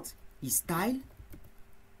is what? Is style,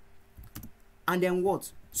 and then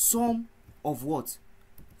what? Sum of what?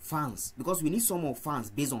 Fans, because we need sum of fans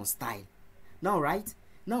based on style. Now, right?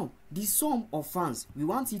 Now, the sum of fans, we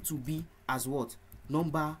want it to be as what?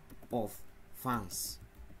 Number of fans.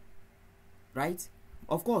 Right?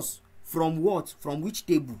 Of course, from what? From which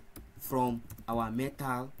table? From our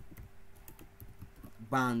metal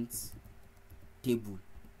bands table.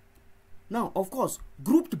 Now, of course,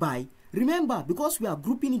 grouped by, remember, because we are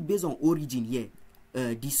grouping it based on origin here,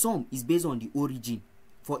 the sum is based on the origin.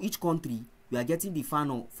 For each country, we are getting the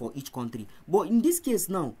fan for each country. But in this case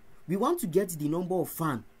now, we want to get the number of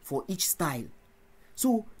fan for each style.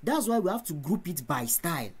 So that's why we have to group it by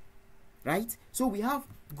style, right? So we have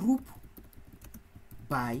group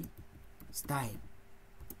by style.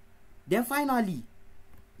 Then finally,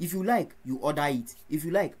 if you like, you order it. If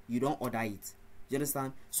you like, you don't order it. You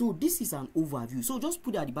understand? So this is an overview. So just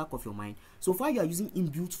put it at the back of your mind. So far you are using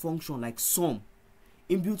inbuilt function like sum,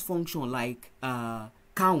 inbuilt function like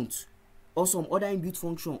count, or some other inbuilt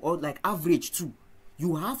function, or like average too.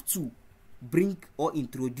 You have to bring or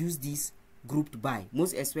introduce this grouped by,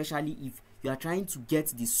 most especially if you are trying to get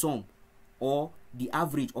the sum or the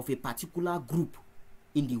average of a particular group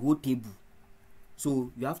in the whole table.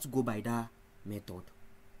 So you have to go by that method.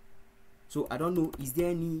 So I don't know, is there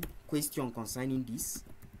any question concerning this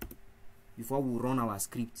before we run our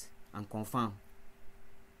script and confirm?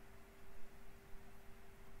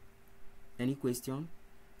 Any question?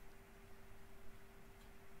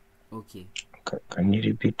 Okay. Can you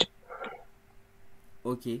repeat?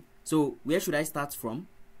 Okay. So where should I start from?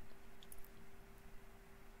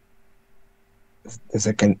 The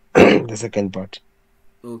second, the second part.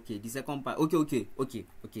 Okay, the second part. Okay.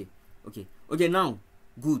 Now,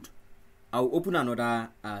 good. I'll open another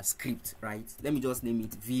script, right? Let me just name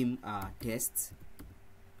it vim test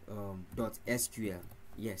 .sql.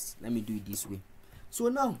 Yes, let me do it this way. So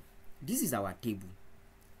now, this is our table,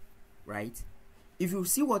 right? If you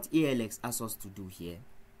see what ALX asks us to do here,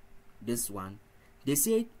 this one, they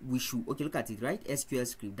say we should, okay, look at it, right? SQL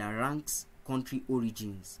script that ranks country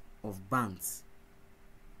origins of bands.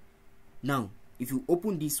 Now, if you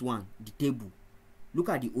open this one, the table, look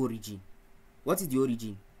at the origin. What is the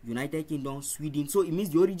origin? United Kingdom, Sweden. So it means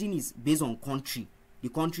the origin is based on country, the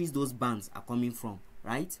countries those bands are coming from,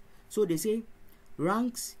 right? So they say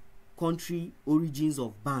ranks country origins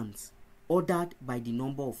of bands ordered by the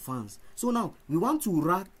number of fans. So now we want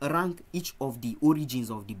to rank each of the origins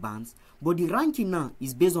of the bands, but the ranking now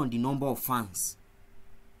is based on the number of fans.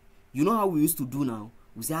 You know how we used to do now?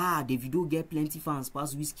 We say, Davido get plenty fans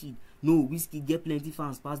past Whiskey. No, Whiskey get plenty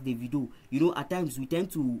fans past Davido. You know, at times we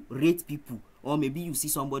tend to rate people. Or maybe you see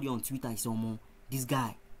somebody on Twitter, you say, this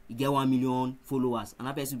guy, he get 1 million followers. And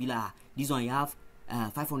that person will be like, this one, you have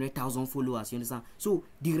 500,000 followers. You understand? So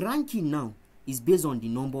the ranking now is based on the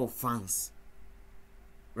number of fans.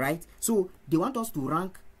 Right? So they want us to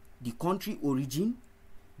rank the country origin,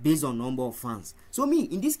 based on number of fans. So me,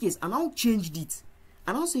 in this case, I now changed it.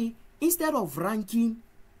 And I'll say, instead of ranking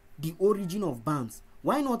the origin of bands,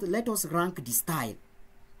 why not let us rank the style?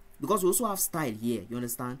 Because we also have style here, you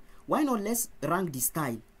understand? Why not let's rank the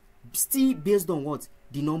style still based on what?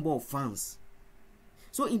 The number of fans.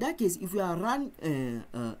 So in that case, if we are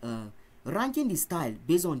ranking the style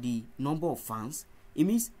based on the number of fans, it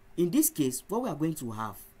means in this case, what we are going to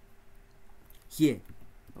have here,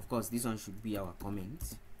 of course, this one should be our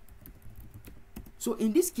comment. So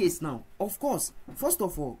in this case now, of course, first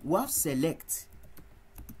of all, we have select.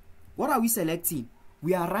 What are we selecting?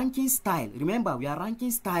 We are ranking style. Remember, we are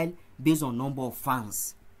ranking style based on number of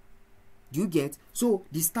fans. Do you get? So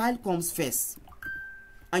the style comes first.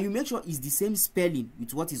 And you make sure it's the same spelling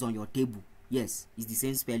with what is on your table. Yes, it's the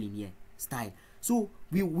same spelling here. Style. So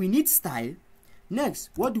we need style. Next,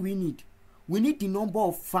 what do we need? We need the number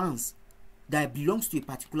of fans that belongs to a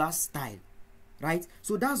particular style. Right?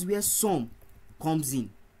 So that's where sum comes in.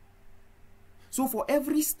 So for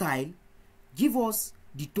every style, give us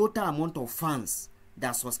the total amount of fans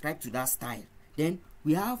that subscribe to that style. Then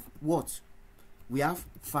we have what? We have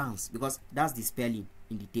fans, because that's the spelling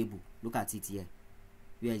in the table. Look at it here.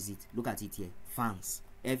 Where is it? Look at it here. Fans.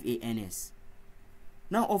 F-A-N-S.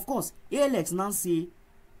 Now, of course, ALX now say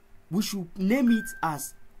we should name it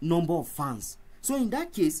as number of fans. So in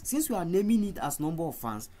that case, since we are naming it as number of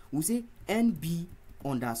fans, we say NB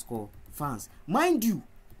underscore fans. Mind you,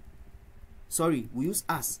 sorry, we use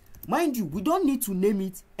as. Mind you, we don't need to name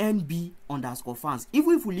it NB underscore fans.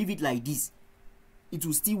 Even if we leave it like this, it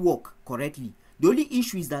will still work correctly. The only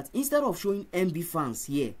issue is that instead of showing NB fans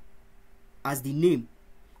here as the name,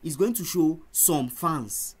 it's going to show some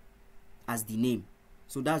fans as the name.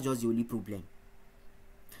 So that's just the only problem.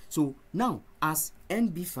 So now, as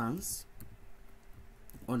NB fans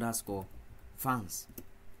underscore fans.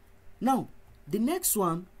 Now, the next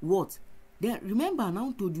one, what? Then remember, I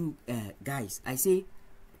now told you, guys, I say,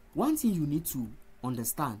 one thing you need to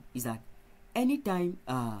understand is that anytime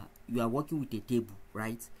you are working with a table,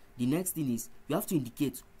 right? The next thing is you have to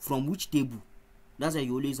indicate from which table. That's why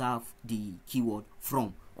you always have the keyword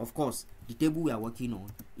from. Of course, the table we are working on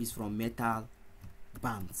is from metal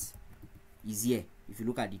bands. Is here. If you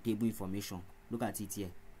look at the table information, look at it here.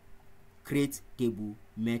 Create table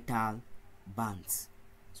metal bands.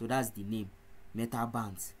 So that's the name, metal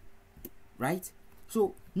bands, right?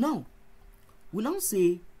 So now we now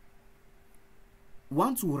say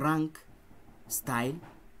want to rank style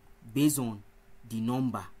based on the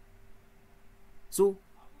number. So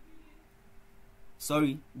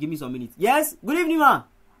sorry, give me some minutes. Yes, good evening, ma.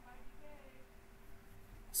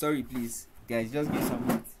 Sorry, please, guys, just give me some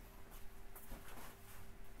minutes.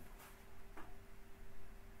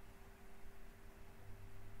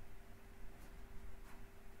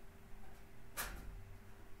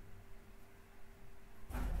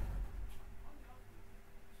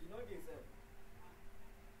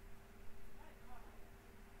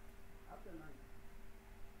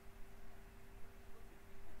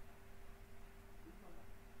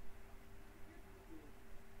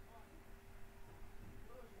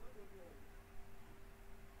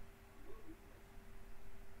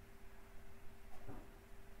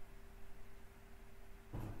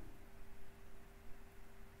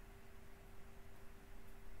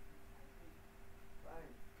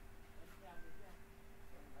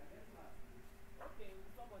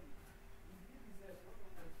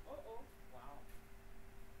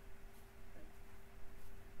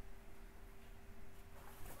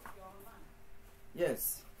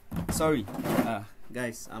 Yes, sorry,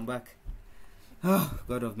 guys, I'm back. Oh,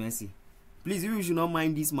 God of mercy. Please, you should not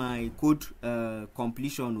mind this my code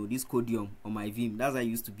completion or this codium on my Vim. That's how I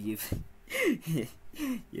used to behave.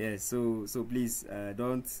 Yeah, so please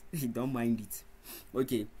don't mind it.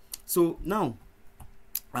 Okay, so now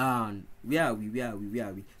where are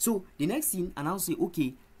we? So the next thing, and I'll say,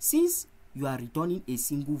 okay, since you are returning a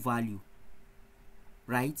single value,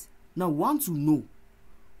 right? Now want to know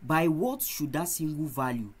by what should that single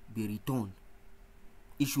value be returned.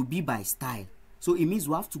 It should be by style. So it means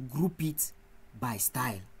we have to group it by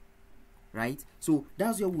style, right? So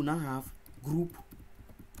that's where we now have group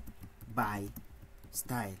by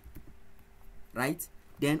style, right?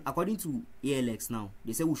 Then according to ALX now,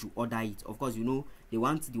 they say we should order it. Of course, you know, they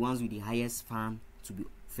want the ones with the highest fan to be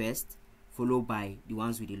first, followed by the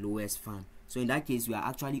ones with the lowest fan. So in that case, we are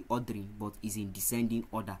actually ordering, but it's in descending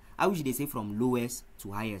order. I wish they say from lowest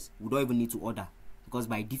to highest. We don't even need to order, because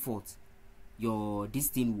by default, this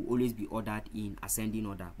thing will always be ordered in ascending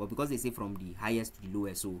order. But because they say from the highest to the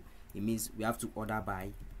lowest, so it means we have to order by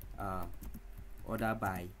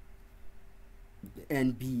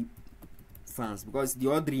NB fans, because the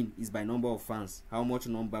ordering is by number of fans, how much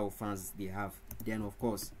number of fans they have. Then of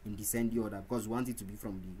course in descending order, because we want it to be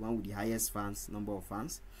from the one with the highest fans, number of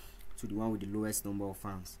fans, to the one with the lowest number of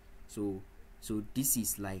fans. So this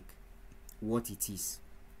is like what it is.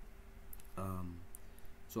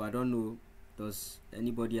 So I don't know, does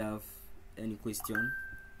anybody have any question?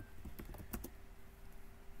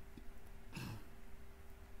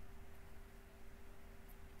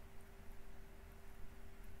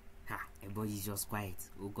 Everybody's just quiet.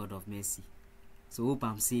 Oh God of mercy. So hope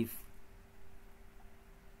I'm safe.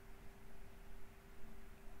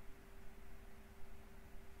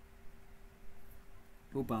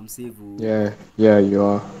 Hope I'm safe. Oh. Yeah, you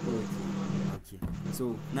are. Okay.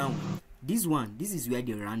 So now this is where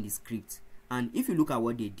they ran the script, and if you look at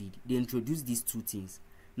what they did, they introduced these two things.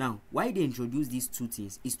 Now why they introduced these two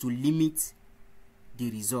things is to limit the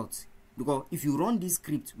result, because if you run this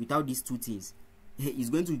script without these two things, it's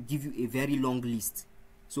going to give you a very long list.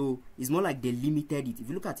 So it's more like they limited it. If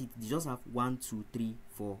you look at it, they just have 1 2 3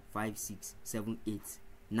 4 5 6 7 8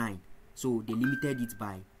 9. So they limited it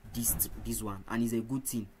by this one, and it's a good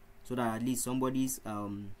thing, so that at least somebody's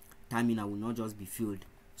terminal will not just be filled.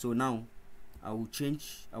 So now I will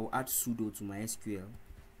add sudo to MySQL,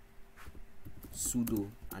 sudo,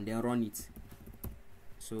 and then run it.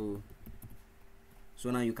 So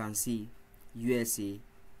now you can see USA,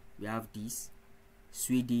 we have this,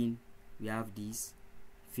 Sweden, we have this,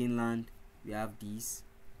 Finland, we have this,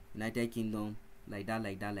 United Kingdom, like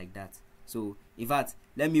that. So in fact,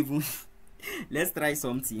 let me even let's try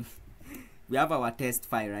something. We have our test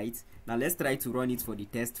file, right? Now let's try to run it for the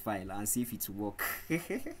test file and see if it will work.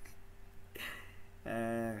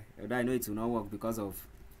 I know it will not work because of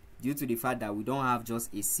due to the fact that we don't have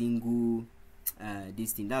just a single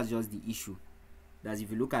this thing. That's just the issue. That's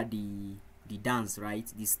if you look at the dance, right,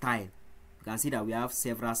 the style, you can see that we have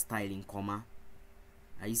several style in comma.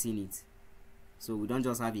 Are you seeing it? So we don't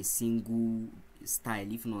just have a single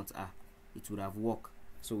style. If not, it would have worked.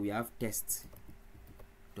 So we have test.sql.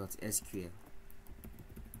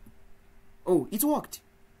 Oh, it worked.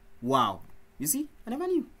 Wow. You see, I never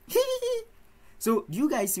knew. So do you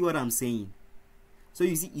guys see what I'm saying? So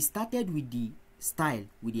you see, it started with the style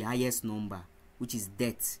with the highest number, which is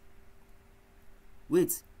det.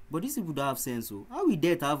 Wait, but these people don't have sense. So how will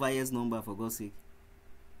det have highest number, for God's sake?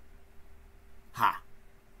 Ha,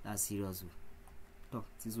 that's serious. Oh,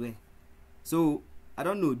 this way. So I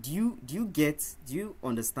don't know, do you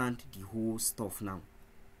understand the whole stuff now?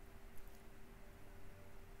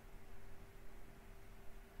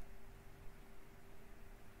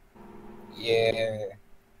 Yeah.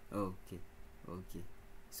 Okay.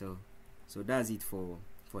 So that's it for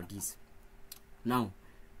this. Now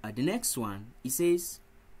the next one, it says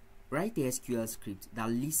write a SQL script that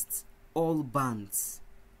lists all bands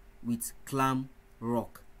with clam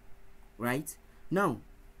rock, right? Now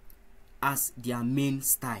as their main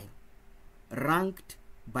style, ranked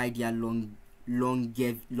by their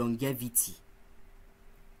longevity,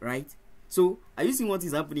 right? So are you seeing what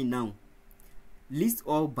is happening now? List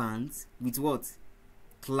all bands with what?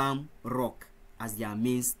 Clam rock as their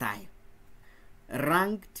main style,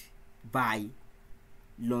 ranked by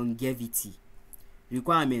longevity.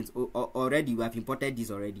 Requirements already, we have imported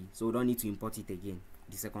this already, so we don't need to import it again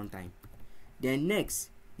the second time. Then next,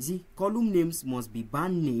 you see, column names must be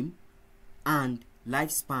band name and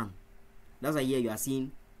lifespan. That's why here you are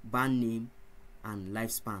seeing band name and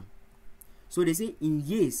lifespan. So they say in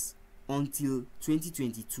years until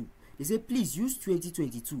 2022. They say please use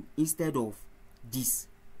 2022 instead of this,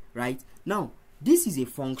 right? Now this is a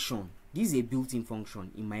function. This is a built-in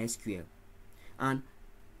function in MySQL, and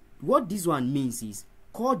what this one means is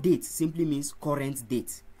core date simply means current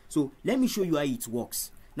date. So let me show you how it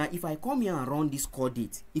works. Now if I come here and run this core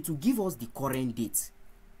date, it will give us the current date.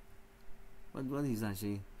 What is that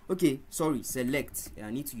saying? Okay, sorry, select. I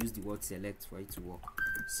need to use the word select for it to work.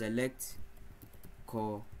 Select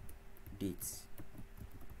core date.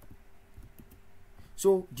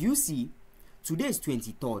 So do you see, today is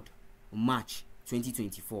 23rd March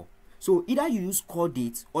 2024. So either you use core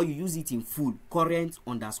date or you use it in full, current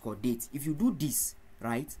underscore date. If you do this,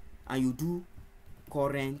 right, and you do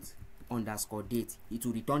current underscore date, it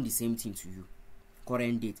will return the same thing to you,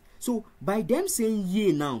 current date. So by them saying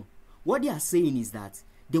year now, what they are saying is that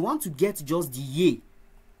they want to get just the year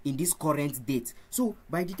in this current date. So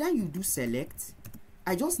by the time you do select,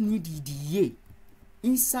 I just need the year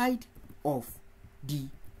inside of the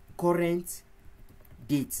current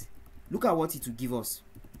date. Look at what it will give us.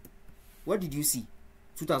 What did you see?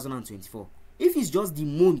 2024. If it's just the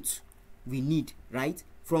month we need, right,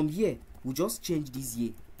 from here we'll just change this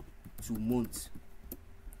year to month.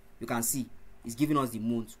 You can see it's giving us the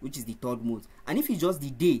month, which is the third month. And if it's just the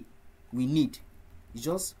day we need, it's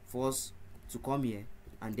just for us to come here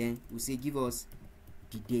and then we say give us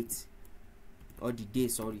the date, or the day,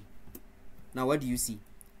 sorry. Now what do you see?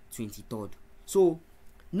 23rd. So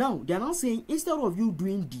now they are now saying, instead of you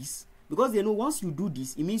doing this, because they know once you do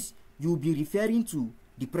this, it means you'll be referring to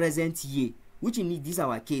the present year, which in this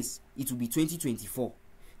our case, it will be 2024.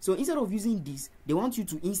 So instead of using this, they want you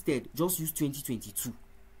to instead just use 2022,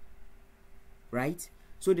 right?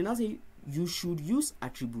 So they now say you should use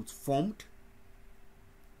attribute formed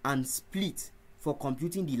and split for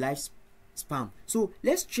computing the lifespan. So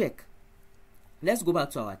let's check. Let's go back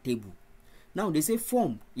to our table. Now they say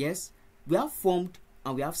form. Yes, we have formed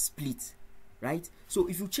and we have split, right? So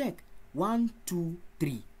if you check 1, 2,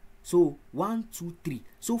 3. So 1, 2, 3.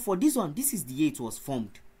 So for this one, this is the year it was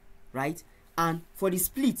formed, right? And for the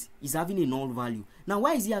split, is having a null value. Now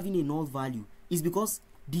why is he having a null value? Is because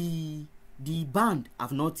the band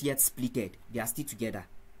have not yet splitted. They are still together.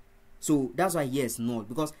 So that's why here is null,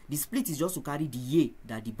 because the split is just to carry the year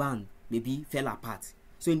that the band maybe fell apart.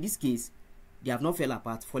 So in this case, they have not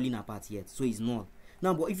fallen apart yet. So it's null.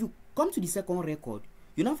 Now, but if you come to the second record,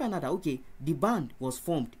 you now find out that okay, the band was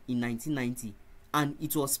formed in 1990 and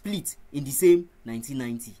it was split in the same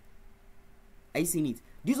 1990. Are you seeing it?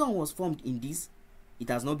 This one was formed in this, it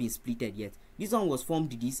has not been splitted yet. This one was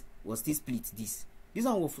formed this, was still split this. This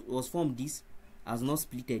one was formed this, has not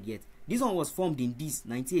splitted yet. This one was formed in this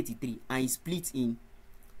 1983 and is split in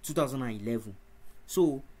 2011.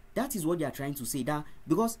 So that is what they are trying to say, that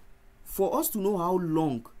because for us to know how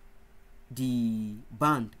long the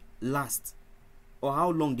band lasts or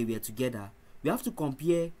how long they were together, we have to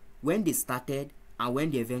compare when they started and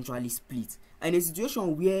when they eventually split. And in a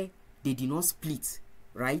situation where they did not split,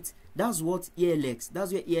 right? That's what ALX,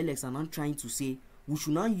 that's where ALX are now trying to say we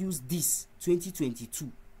should now use this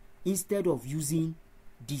 2022 instead of using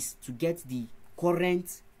this to get the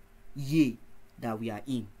current year that we are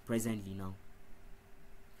in presently now.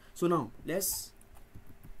 So now let's,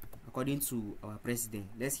 according to our president,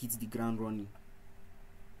 let's hit the ground running.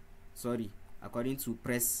 Sorry, according to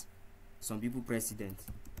some people president.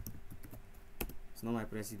 It's not my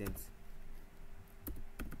president.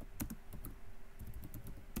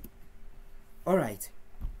 Alright,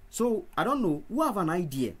 so I don't know who have an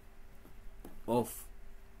idea of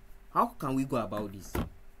how can we go about this.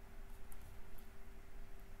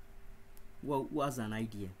 Well, who has an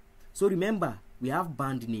idea? So remember, we have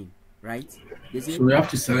band name, right? So we have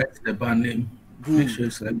to select the band name. Good. Make sure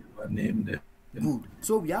you select the band name there. Good.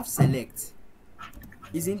 So we have select,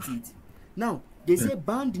 isn't it? Now they say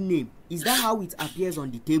band name. Is that how it appears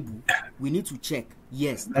on the table? We need to check.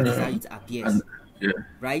 Yes, that is how it appears. Yeah.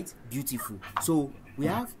 Right? Beautiful. So we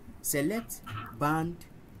have select band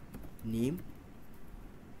name,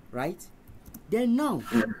 right? Then now,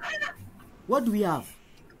 what do we have?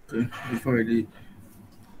 Okay. Before I do,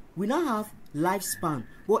 We now have lifespan.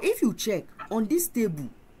 But if you check on this table,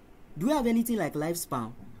 do we have anything like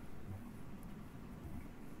lifespan?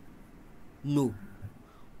 No.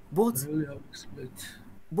 But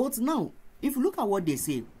now, if you look at what they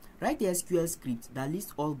say, write the SQL script that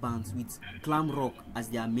lists all bands with clam rock as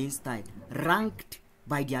their main style, ranked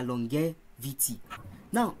by their longevity.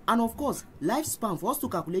 Now, and of course, lifespan, for us to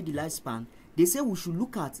calculate the lifespan, they say we should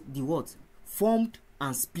look at the what? Formed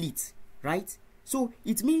and split, right? So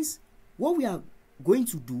it means what we are going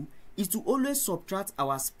to do is to always subtract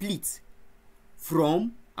our split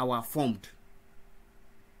from our formed.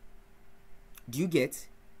 Do you get?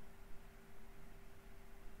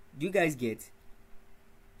 Do you guys get?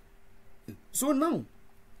 So now,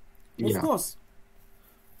 of course,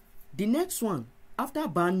 the next one, after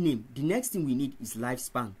band name, the next thing we need is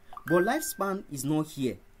lifespan. But lifespan is not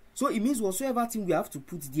here. So it means whatsoever thing we have to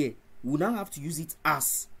put there, we now have to use it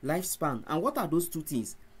as lifespan. And what are those two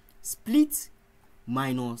things? Split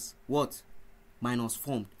minus what? Minus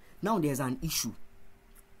formed. Now there's an issue.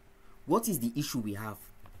 What is the issue we have?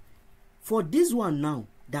 For this one now,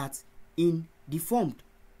 that in the formed,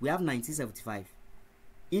 we have 1975.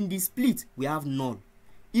 In the split, we have null.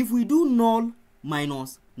 If we do null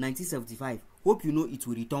minus 1975, hope you know it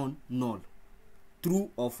will return null. True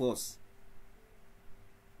or false?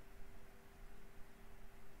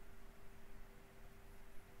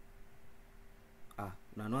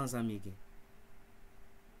 Now no answer me again.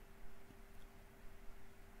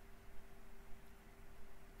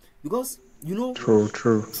 Because you know, True.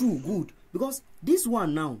 Good. Because this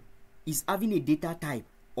one now is having a data type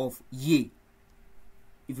of year.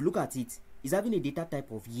 If you look at it, it's having a data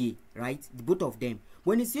type of year, right? The both of them.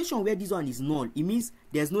 When in a situation where this one is null, it means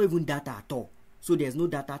there's no even data at all. So there's no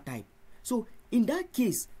data type. So in that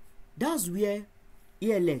case, that's where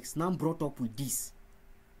ALX now brought up with this.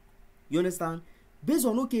 You understand? Based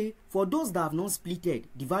on, okay, for those that have not splitted,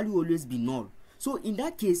 the value will always be null. So in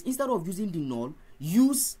that case, instead of using the null,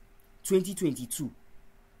 use 2022.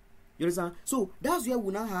 You understand? So that's where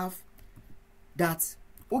we now have that,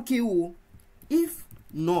 okay, oh, if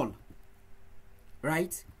null,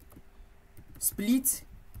 right, split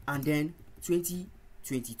and then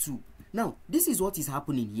 2022. Now this is what is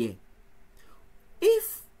happening here.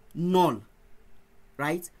 If null,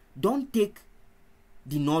 right, don't take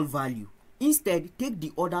the null value, instead take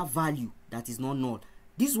the other value that is not null.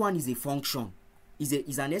 This one is a function, is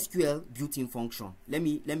an SQL built-in function. Let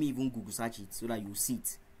me even Google search it so that you see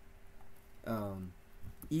it.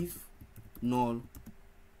 If null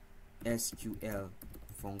SQL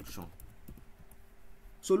function.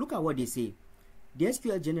 So look at what they say. The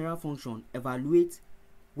SQL general function evaluates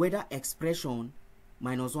whether expression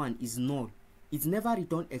 -1 is null. It never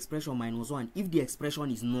returns expression -1 if the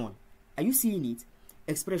expression is null. Are you seeing it?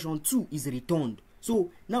 Expression 2 is returned.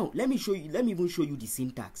 So now let me even show you the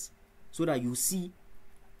syntax so that you see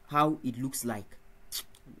how it looks like.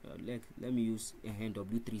 Let me use a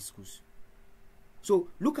W3 schools. So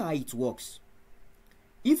look at how it works.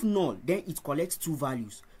 If null, then it collects two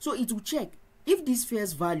values. So it will check if this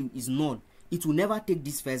first value is null. It will never take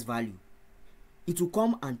this first value. It will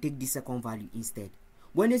come and take the second value instead.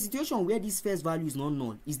 But in a situation where this first value is not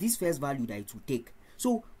null, is this first value that it will take.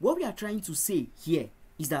 So what we are trying to say here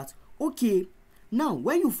is that, okay, now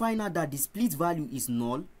when you find out that the split value is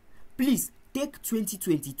null, please take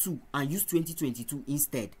 2022 and use 2022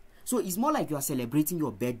 instead. So it's more like you are celebrating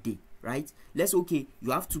your birthday, right? Let's, okay,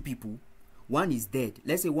 you have two people. One is dead.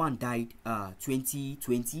 Let's say one died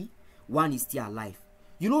 2020. One is still alive.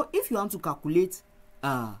 You know, if you want to calculate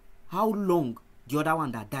how long the other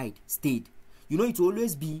one that died stayed, you know, it will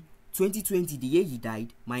always be 2020, the year he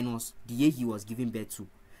died, minus the year he was given birth to.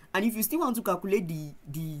 And if you still want to calculate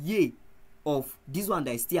the year of this one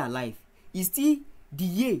that is still alive, it's still the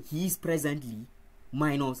year he is presently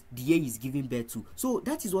minus the year he's giving birth to. So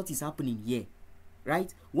that is what is happening here,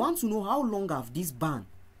 right? Want to know how long have this band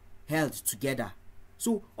held together?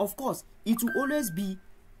 So of course it will always be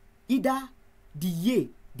either the year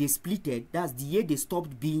they splitted, that's the year they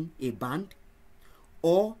stopped being a band,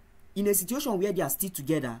 or in a situation where they are still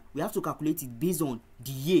together, we have to calculate it based on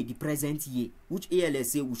the year, the present year, which ALX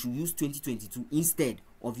say we should use 2022 instead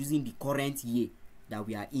of using the current year that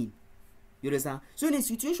we are in. You understand? So in a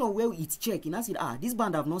situation where it's check, and I said, this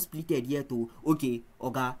band have not splitted yet, oh, okay,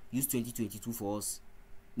 Oga, use 2022 for us.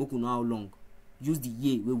 Moku know how long. Use the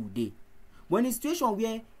year where we dey. But in a situation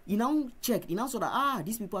where you now check, you now saw that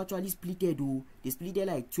these people actually splitted, oh, they splitted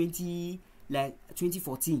like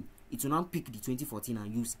 2014. It will now pick the 2014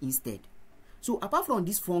 and use instead. So apart from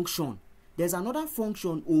this function, there's another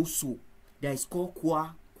function also that is called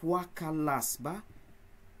quacalasba.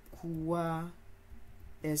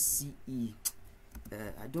 SCE.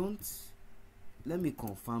 Let me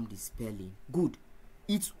confirm the spelling. Good.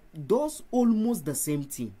 It does almost the same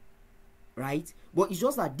thing, right? But it's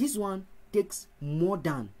just that this one takes more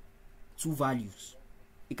than two values.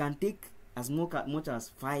 It can take as much as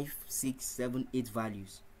 5, 6, 7, 8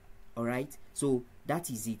 values. All right, so that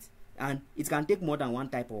is it. And it can take more than one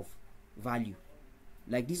type of value.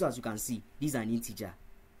 Like this, as you can see, this is an integer,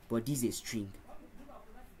 but this is a string.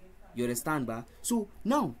 You understand, ba? So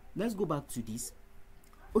now let's go back to this.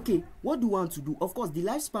 Okay, what do you want to do? Of course, the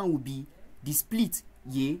lifespan will be the split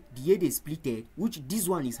year, the year they splitted, which this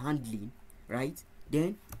one is handling, right?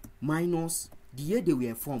 Then minus the year they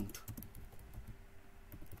were formed.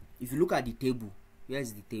 If you look at the table, where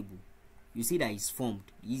is the table? You see that it's formed.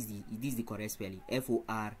 This is the correct spelling.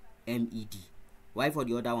 FORMED. Why for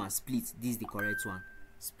the other one split? This is the correct one.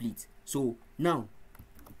 Split. So now,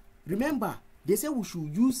 remember, they say we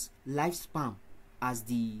should use lifespan as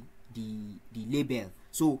the label.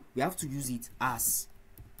 So we have to use it as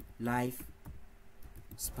lifespan.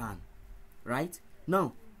 Right?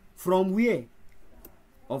 Now, from where?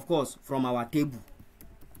 Of course, from our table.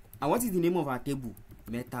 And what is the name of our table?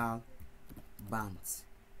 Metal bands.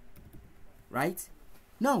 Right?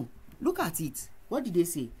 Now, look at it. What did they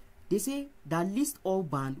say? They say that list all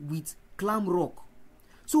band with clam rock.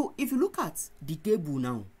 So if you look at the table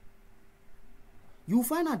now, you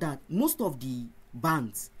find out that most of the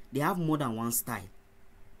bands, they have more than one style.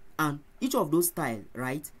 And each of those styles,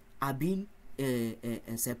 right, are being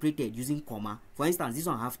separated using comma. For instance, this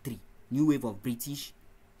one have 3. New wave of British,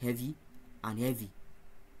 heavy, and heavy.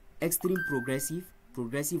 Extreme progressive,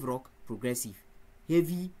 progressive rock, progressive.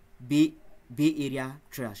 Heavy, Bay Area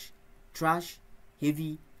trash,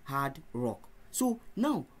 heavy, hard rock. So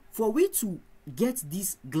now for we to get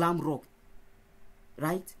this glam rock,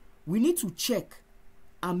 right, we need to check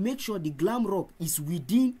and make sure the glam rock is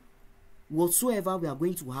within whatsoever we are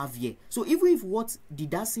going to have here. So even if what the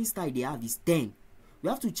dancing style they have is 10, we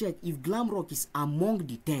have to check if glam rock is among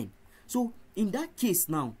the 10. So in that case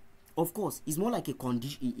now, of course, it's more like a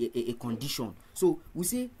condition. So we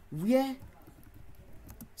say where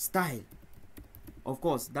style, of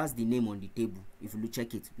course, that's the name on the table. If you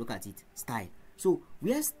check it, look at it, style. So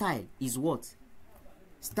where style is what?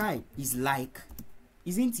 Style is like,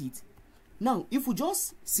 isn't it? Now, if we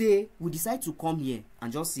just say, we decide to come here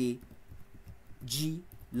and just say G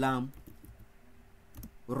lam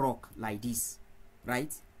rock like this,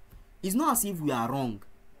 right? It's not as if we are wrong,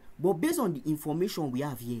 but based on the information we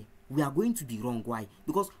have here, we are going to be wrong. Why?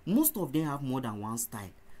 Because most of them have more than one style.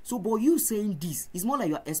 So, but you saying this, it's more like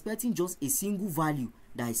you are expecting just a single value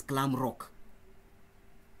that is glam rock.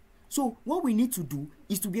 So, what we need to do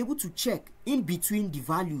is to be able to check in between the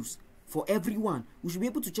values for everyone. We should be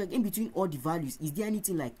able to check in between all the values. Is there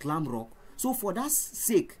anything like glam rock? So, for that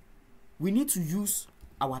sake, we need to use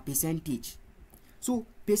our percentage. So,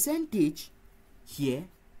 percentage here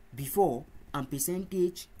before and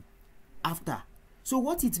percentage after. So,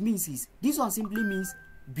 what it means is, this one simply means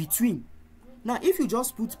between. Now, if you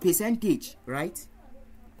just put percentage, right?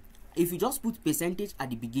 If you just put percentage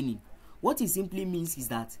at the beginning, what it simply means is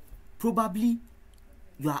that probably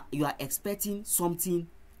you are expecting something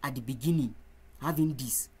at the beginning, having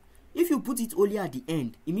this. If you put it only at the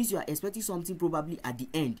end, it means you are expecting something probably at the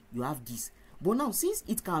end, you have this. But now, since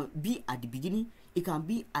it can be at the beginning, it can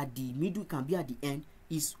be at the middle, it can be at the end,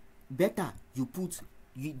 it's better you put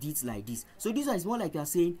this like this. So this one is more like you are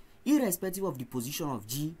saying, irrespective of the position of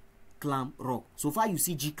G clam rock. So far you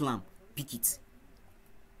see G clam, pick it.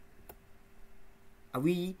 Are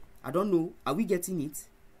we, I don't know, are we getting it?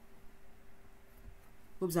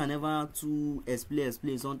 Hopes I never to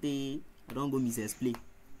explain something. I don't go explain.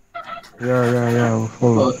 Yeah.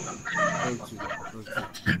 Follow. Okay.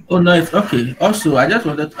 Oh no, it's okay. Also, I just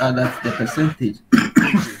wanted to add that the percentage.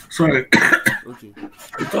 Sorry. Okay.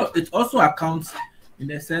 It also accounts in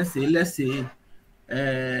the sense, say, let's say,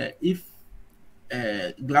 if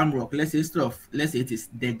glam rock, let's say it is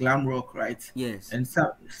the glam rock, right? Yes. And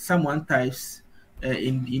someone types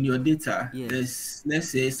in your data, yes. Let's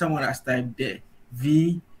say someone has typed there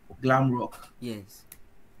V glam rock. Yes.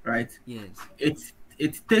 Right? Yes.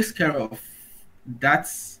 It takes care of that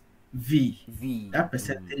V, that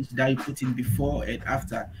percentage that you put in before and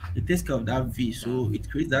after. It takes care of that V, so it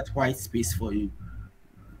creates that white space for you.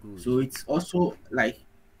 Good. So it's also like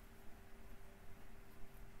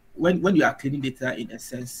when you are cleaning data, in a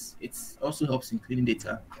sense, it also helps in cleaning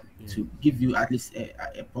data to give you at least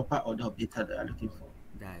a proper order of data that you're looking for.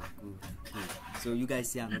 That's good. So you guys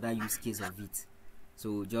see another use case of it.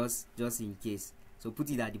 So just in case. So put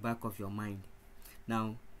it at the back of your mind.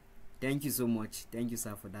 Now, thank you so much. Thank you,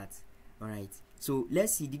 sir, for that. All right. So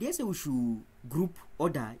let's see. Did they say we should group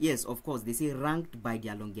order? Yes, of course. They say ranked by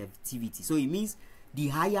their longevity. So it means the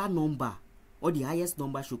higher number or the highest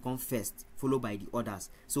number should come first, followed by the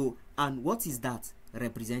others. So, and what is that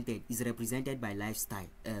represented? Is represented by lifestyle,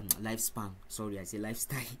 lifespan. Sorry, I say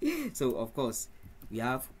lifestyle. So of course, we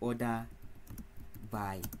have order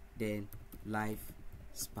by then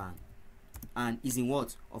lifespan. And is in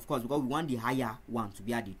what? Of course, because we want the higher one to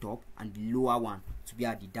be at the top and the lower one to be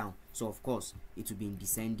at the down. So of course, it will be in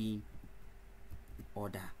descending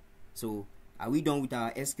order. So are we done with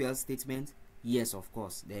our SQL statement? Yes, of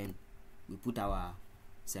course. Then we put our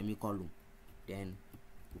semicolon. Then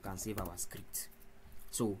we can save our script.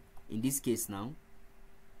 So in this case now,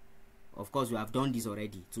 of course, we have done this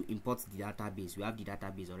already to import the database. We have the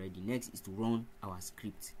database already. Next is to run our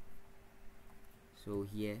script. So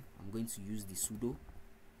here I'm going to use the sudo.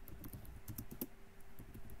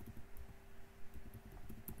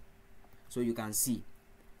 So you can see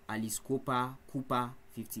Alice Cooper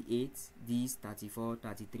 58, this 34,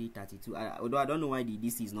 33, 32. Although I don't know why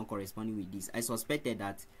this is not corresponding with this. I suspected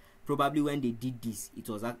that probably when they did this, it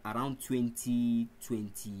was around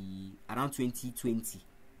 2020.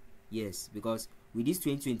 Yes, because with this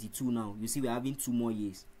 2022 now, you see we're having 2 more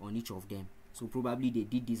years on each of them. So probably they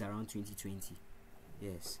did this around 2020.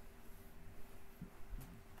 Yes.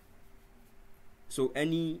 So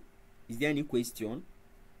is there any question?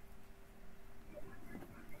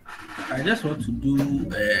 I just want to do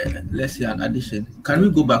let's say an addition. Can we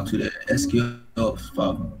go back to the SQL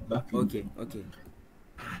file? Okay.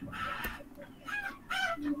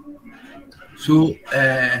 So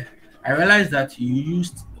I realized that you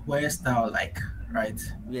used where style like, right?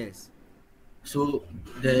 Yes. So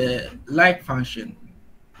the like function,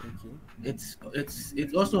 Okay.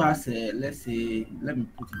 It also has a, let's say, let me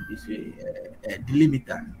put it this way, a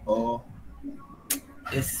delimiter, or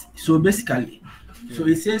it's so basically, so it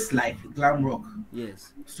Yes. says like glam rock.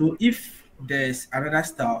 Yes. So if there's another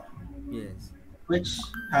style Yes. which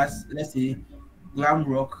has, let's say, glam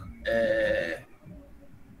rock,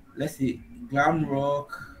 let's say glam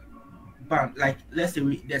rock band, like let's say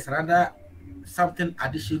there's another something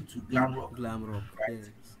addition to glam rock, Glam rock. right? Yes.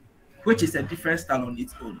 Which is a different style on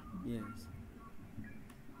its own. Yes.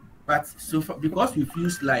 But so for, because we've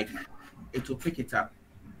used like, it will pick it up.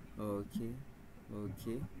 Okay.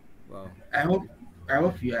 Okay. Wow. I hope I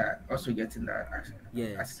hope you are also getting that.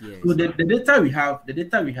 Yes. So Yes. the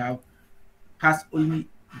data we have has only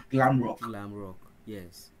glam rock. Glam rock.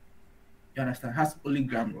 Yes. You understand? Has only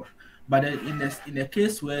glam rock. But then in a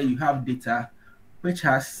case where you have data which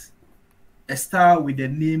has a star with the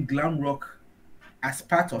name glam rock as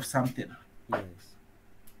part of something, Yes.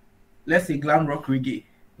 let's say glam rock reggae.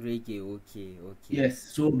 Reggae. Okay. Okay. Yes.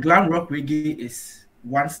 So glam rock reggae is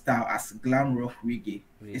one star as glam rock reggae.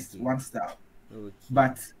 It's Reggae. one star. Okay.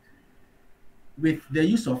 But with the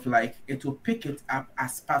use of like, it will pick it up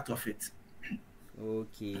as part of it.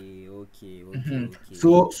 Okay. Okay. Okay. Mhm.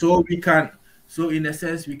 Okay. So we can, so in a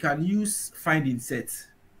sense we can use finding sets.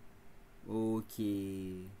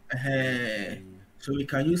 Okay. Uh, so we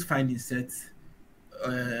can use finding sets.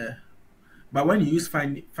 But when you use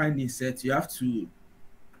finding sets, you have to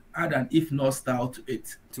add an if not style to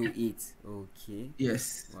it. To it. Okay.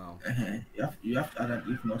 Yes. Wow. You have to add an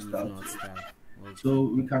if not If style not to it. style. Okay. So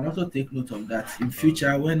we can also take note of that in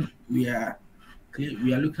future when we are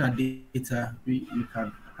looking at data. We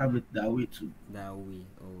can have it that way too. That way.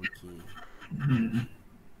 Okay. Mhm.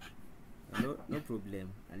 No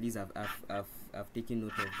problem. At least I've taken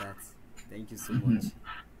note of that. Thank you so Mhm. much.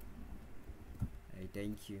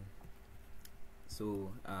 Thank you.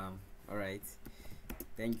 So all right.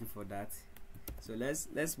 Thank you for that. So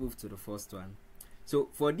let's move to the first one. So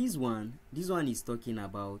for this one is talking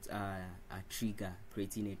about a trigger,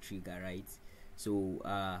 creating a trigger, right? So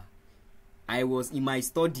I was in my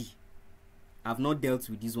study. I've not dealt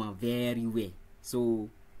with this one very well. So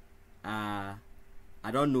I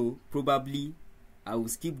don't know, probably I will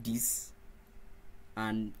skip this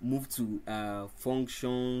and move to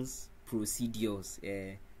functions, procedures,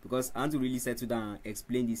 because I want to really settle down and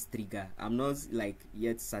explain this trigger. I'm not like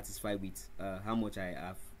yet satisfied with how much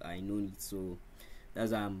I know it, so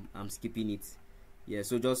that's why I'm skipping it. Yeah,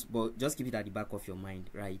 so just keep it at the back of your mind,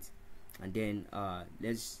 right? And then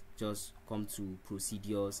let's just come to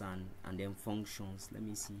procedures and then functions. Let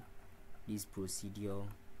me see this procedure.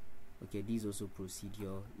 Okay, this is also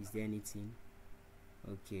procedure. Is there anything?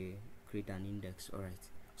 Okay, create an index. All right,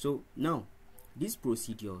 so now these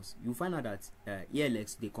procedures, you find out that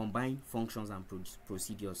ALX, they combine functions and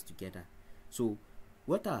procedures together. So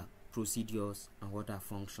what are procedures and what are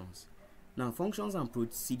functions? Now functions and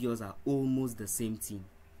procedures are almost the same thing.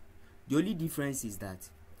 The only difference is that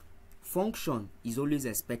function is always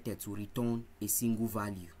expected to return a single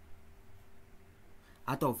value.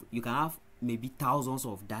 Out of, you can have maybe thousands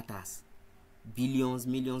of datas, billions,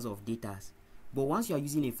 millions of datas, but once you are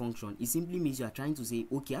using a function, it simply means you are trying to say,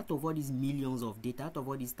 okay, out of all these millions of data, out of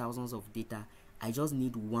all these thousands of data, I just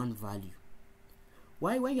need one value.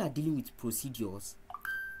 Why? When you are dealing with procedures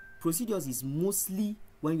is mostly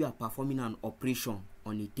when you are performing an operation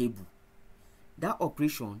on a table. That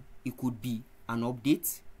operation, it could be an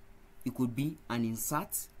update, it could be an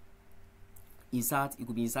insert, it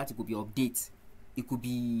could be update, it could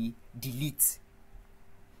be delete.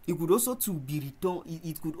 It could also to be return.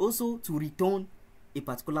 It could also to return a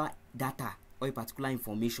particular data or a particular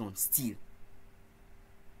information still.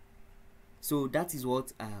 So that is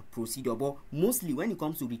what procedure. But mostly when it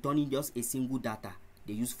comes to returning just a single data,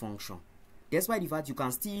 they use function. Despite the fact you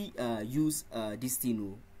can still use this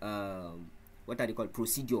thing, what are they called,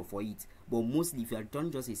 procedure for it. But mostly if you are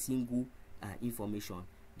returning just a single information,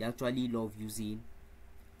 they actually love using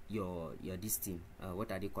your this thing.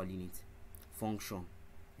 What are they calling it? Function.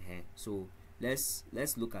 So let's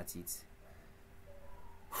look at it.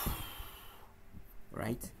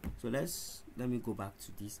 Right, so let me go back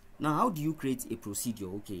to this. Now, how do you create a procedure?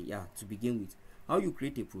 Okay, yeah, to begin with, how you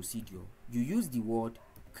create a procedure, you use the word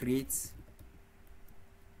create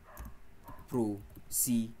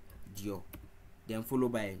procedure, then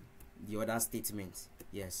followed by the other statement.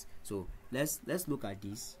 Yes, so let's look at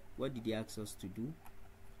this. What did they ask us to do?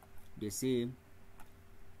 They say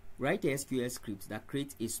write a SQL script that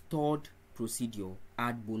creates a stored procedure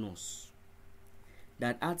add bonus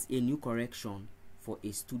that adds a new correction for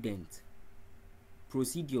a student.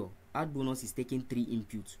 Procedure add bonus is taking 3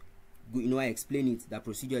 inputs, you know, I explain it that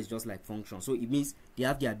procedure is just like function, so it means they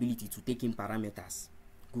have the ability to take in parameters.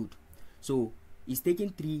 Good. So it's taking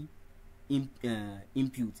 3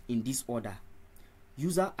 input in this order: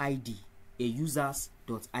 user ID, a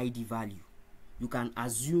users.id value. You can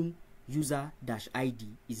assume user-id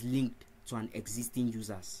is linked to an existing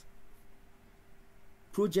users.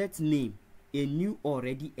 Project name, a new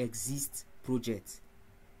already exists project.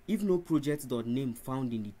 If no project.name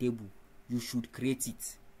found in the table, you should create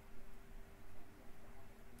it.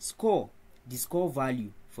 Score, the score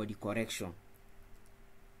value for the correction.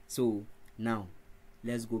 So now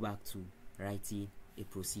let's go back to writing a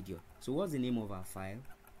procedure. So what's the name of our file?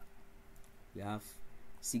 We have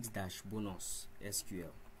 6-bonus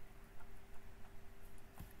SQL.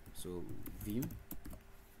 So vim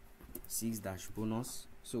 6-bonus.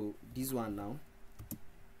 So this one now,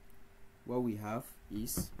 what we have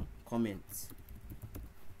is comments.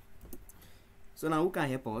 So now who can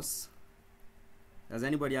help us? Does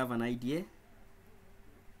anybody have an idea?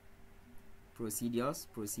 Procedures.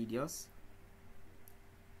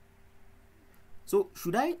 So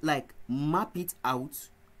should I like map it out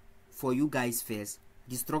for you guys first,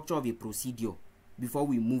 the structure of a procedure, before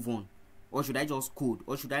we move on? Or should I just code?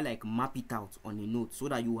 Or should I like map it out on a note so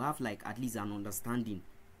that you have like at least an understanding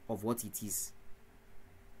of what it is?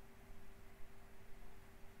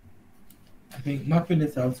 I think mapping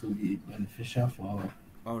it out will be beneficial for our...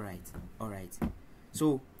 All right.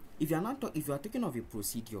 So if you are talking of a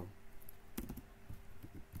procedure,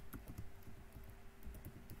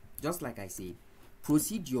 just like I said,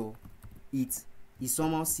 procedure, it is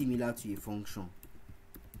somehow similar to a function,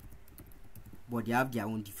 but they have their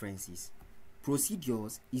own differences.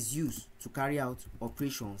 Procedures is used to carry out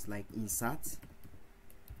operations like insert,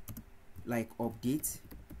 like update,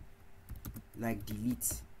 like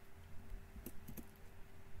delete.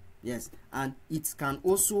 Yes, and it can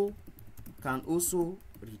also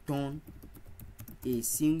return a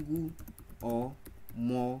single or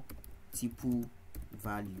multiple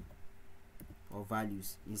value or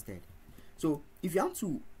values instead. So if you want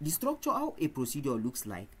to, the structure how a procedure looks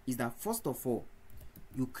like is that first of all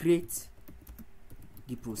you create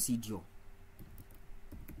the procedure,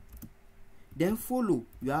 then follow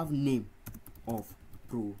you have name of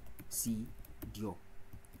procedure,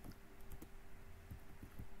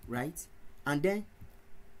 right? And then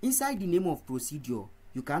inside the name of procedure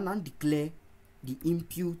you can now declare the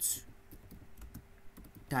input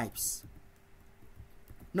types.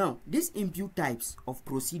 Now these input types of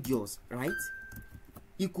procedures, right,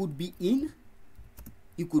 it could be in,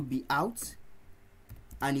 it could be out,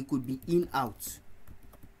 and it could be in out.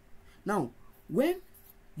 Now when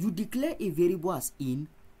you declare a variable as in,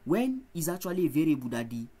 when is actually a variable that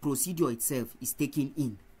the procedure itself is taking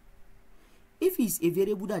in. If it's a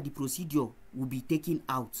variable that the procedure will be taking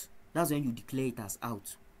out, that's when you declare it as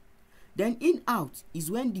out. Then in out is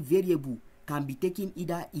when the variable can be taken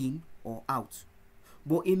either in or out,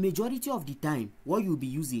 but a majority of the time what you'll be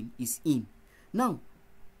using is in. Now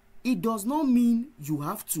it does not mean you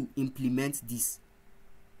have to implement this.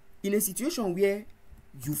 In a situation where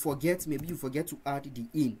you forget, maybe you forget to add the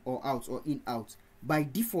in or out or in out, by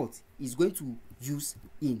default is going to use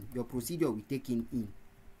in. Your procedure will take in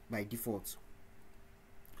by default.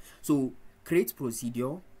 So create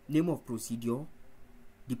procedure, name of procedure,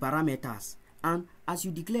 the parameters, and as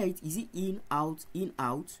you declare it, is it in out,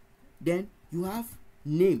 then you have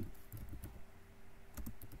name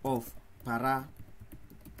of parameter,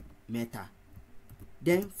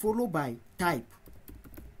 then followed by type,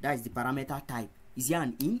 that is the parameter type. Is it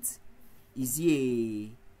an int? Is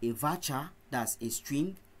it a varchar, that's a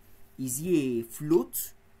string? Is it a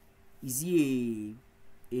float? Is it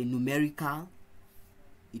a numerical?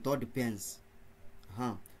 It all depends.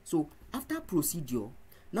 So after procedure,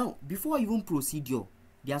 now before even procedure,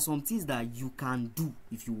 there are some things that you can do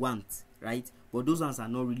if you want, right? But those ones are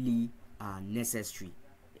not really necessary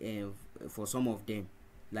for some of them,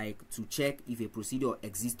 like to check if a procedure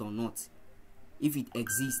exists or not. If it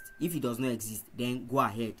exists, if it does not exist, then go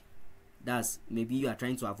ahead. That's maybe you are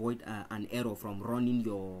trying to avoid an error from running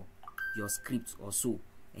your script or so.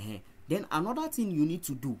 Then another thing you need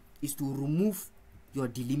to do is to remove your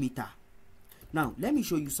delimiter. Now let me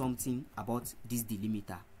show you something about this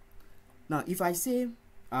delimiter. Now if I say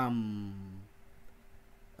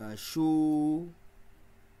show,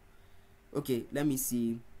 okay, let me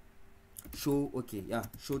see, show, okay, yeah,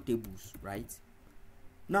 show tables, right?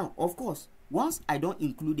 Now of course, once I don't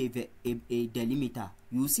include a delimiter,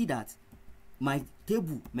 you will see that my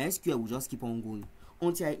table, my SQL will just keep on going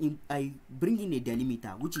until I bring in a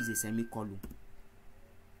delimiter, which is a semicolon,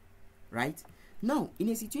 right? Now in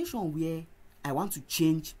a situation where I want to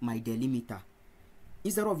change my delimiter.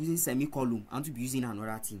 Instead of using semicolon, I want to be using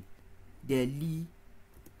another thing. Delimiter,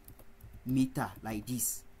 like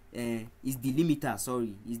this. Is delimiter,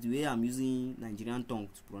 sorry, is the way I'm using Nigerian tongue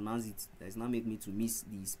to pronounce it. Does not make me to miss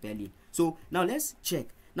the spelling. So now let's check.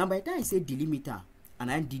 Now by the time I say delimiter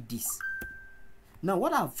and I did this, now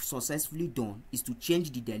what I've successfully done is to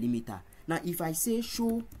change the delimiter. Now if I say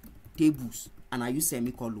show tables and I use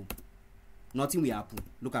semicolon, nothing will happen.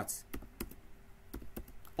 Look at,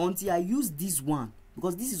 until I use this one,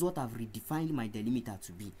 because this is what I've redefined my delimiter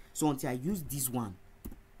to be. So until I use this one,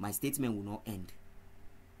 my statement will not end.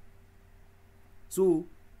 So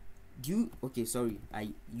okay, sorry, I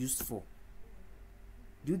used 4.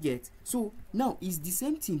 Do you get? So now it's the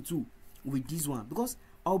same thing too with this one, because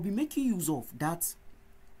I'll be making use of that,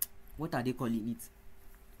 what are they calling it?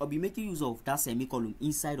 I'll be making use of that semicolon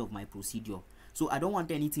inside of my procedure. So I don't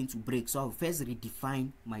want anything to break, so I'll first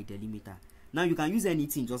redefine my delimiter. Now you can use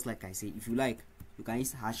anything, just like I say. If you like, you can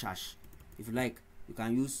use hash. If you like, you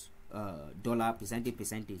can use dollar,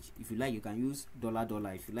 percentage. If you like, you can use dollar.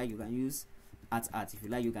 If you like, you can use at. If you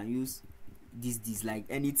like, you can use this, like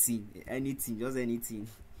anything, just anything.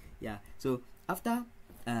 Yeah. So after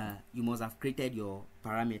you must have created your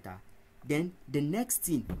parameter, then the next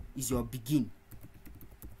thing is your begin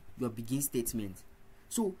statement.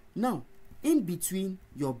 So now in between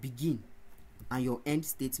your begin and your end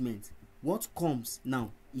statement, what comes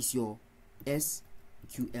now is your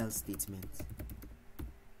SQL statement.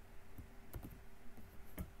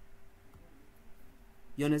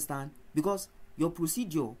 You understand? Because your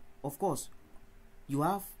procedure, of course, you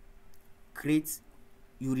have create,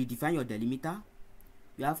 you redefine your delimiter,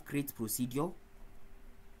 you have create procedure,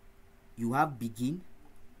 you have begin,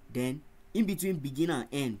 then in between begin and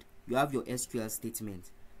end, you have your SQL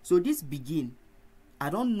statement. So this begin, I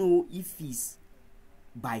don't know if it's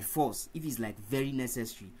by force, if it's like very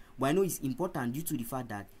necessary, but I know it's important due to the fact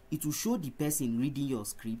that it will show the person reading your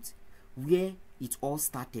script where it all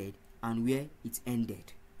started and where it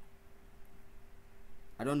ended.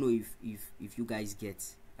 I don't know if you guys get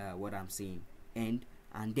what I'm saying. And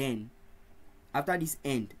then after this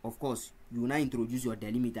end, of course, you will now introduce your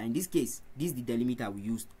delimiter. In this case, this is the delimiter we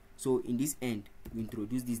used. So in this end, we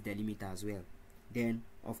introduce this delimiter as well. Then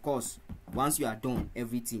of course, once you are done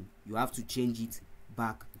everything, you have to change it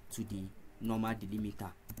back to the normal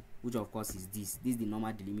delimiter, which of course is this is the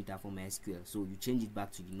normal delimiter for MySQL. So you change it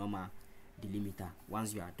back to the normal delimiter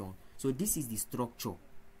once you are done. So this is the structure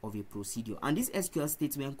of a procedure, and this SQL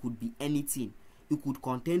statement could be anything. It could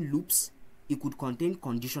contain loops, it could contain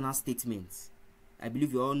conditional statements. I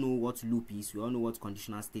believe you all know what loop is, you all know what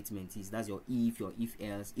conditional statement is. That's your if, your if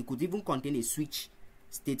else. It could even contain a switch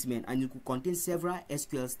statement, and it could contain several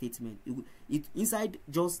SQL statements. Inside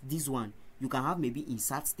just this one, you can have maybe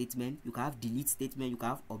insert statement, you can have delete statement, you can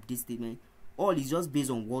have update statement. All is just based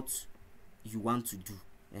on what you want to do,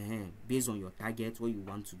 based on your target, what you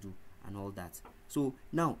want to do and all that. So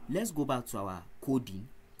now let's go back to our coding,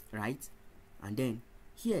 right? And then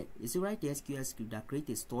here is write the SQL script that create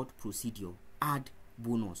a stored procedure, add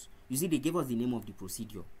bonus. You see, they gave us the name of the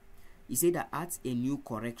procedure. It said that adds a new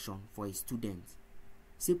correction for a student.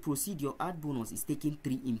 Say procedure add bonus is taking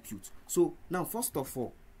 3 inputs. So now first of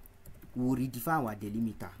all, we'll redefine our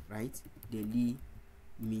delimiter, right? Delimiter,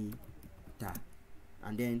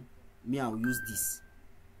 and then I'll use this,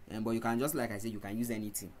 but you can just, like I said, you can use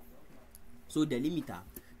anything. So delimiter.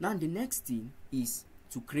 Now the next thing is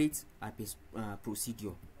to create a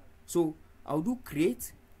procedure. So I'll do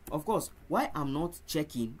create. Of course, why I'm not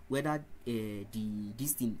checking whether the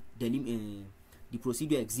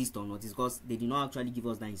procedure exists or not is because they did not actually give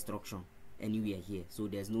us that instruction anywhere here. So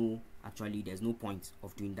there's no point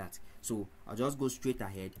of doing that. So I'll just go straight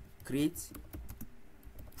ahead, create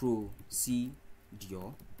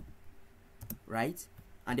procedure, right?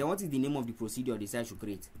 And then what is the name of the procedure they say I should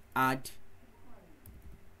create? Add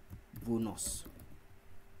bonus.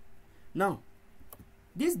 Now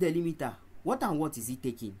this delimiter, what and what is it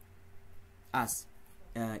taking as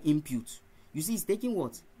input? You see, it's taking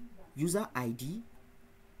what? User ID,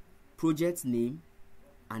 project name,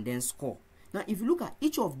 and then score. Now if you look at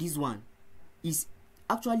each of these one, is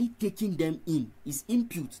actually taking them in, is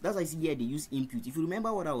input. That's why I see here they use input. If you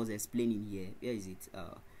remember what I was explaining here, where is it?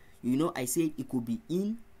 You know, I said it could be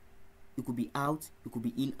in, it could be out, it could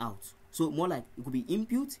be in, out. So more like it could be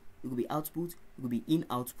input, it could be output, it could be in,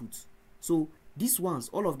 output. So these ones,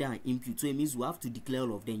 all of them are input. So it means we have to declare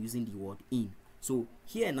all of them using the word in. So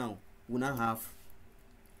here now we now have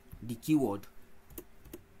the keyword.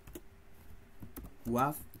 We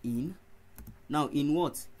have in. Now in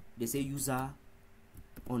what? They say user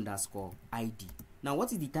underscore ID. Now,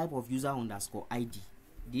 what is the type of user underscore ID?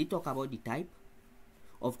 Did you talk about the type?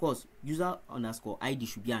 Of course, user underscore ID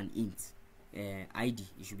should be an int. ID,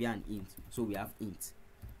 it should be an int. So we have int.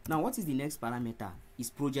 Now, what is the next parameter? Is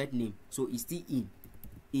project name. So it's still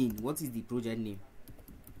in. What is the project name?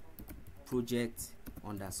 Project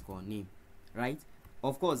underscore name, right?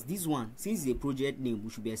 Of course, this one, since it's a project name, we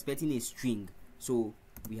should be expecting a string. So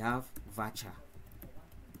we have varchar,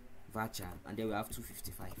 and then we have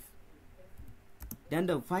 255. Then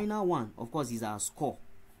the final one, of course, is our score.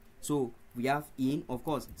 So we have in, of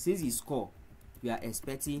course, since it's score, we are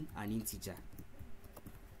expecting an integer,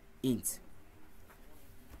 int.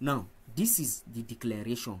 Now, this is the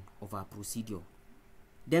declaration of our procedure.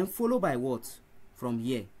 Then followed by what? From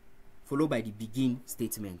here, followed by the begin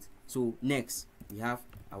statement. So next, we have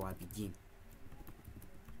our begin.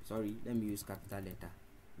 Sorry, let me use capital letter.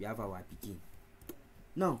 We have our begin.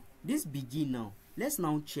 Now, this begin now, let's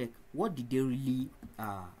now check what did they really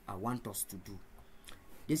want us to do.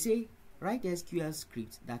 They say write SQL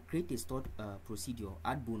script that create a stored procedure,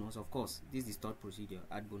 add bonus. Of course, this is stored procedure,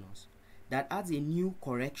 add bonus, that adds a new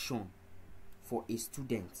correction for a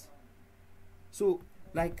student. So,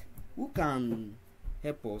 like, who can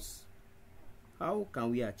help us? How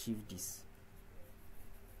can we achieve this?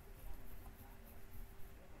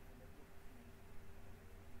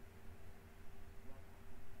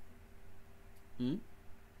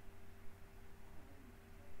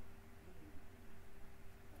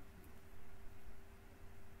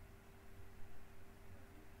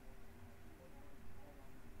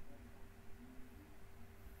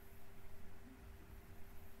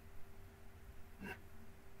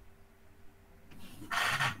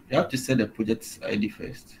 You have to set the project ID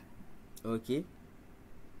first. Okay.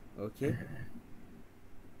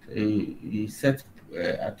 So you set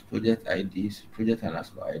at project IDs, project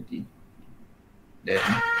underscore ID. Then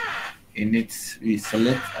in it we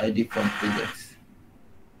select ID from projects.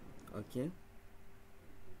 Okay.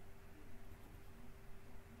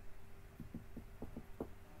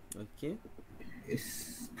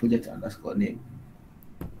 It's project underscore name.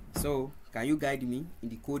 So can you guide me in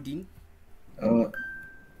the coding?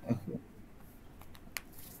 Okay.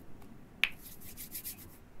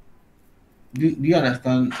 Do you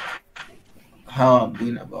understand how I'm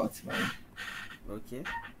going about mine? Okay.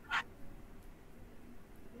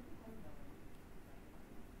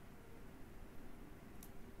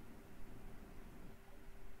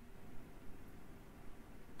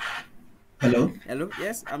 Hello? Hello?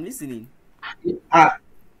 Yes, I'm listening.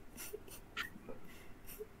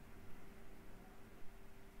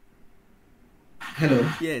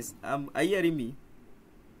 Hello? Yes, are you hearing me?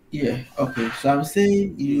 Yeah, okay. So I'm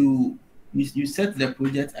saying you set the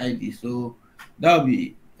project ID. So that will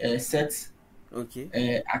be set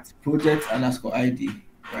at project underscore ID,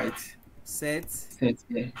 right? Set,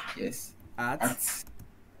 yeah, yes. at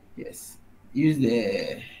yes. Use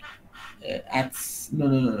the at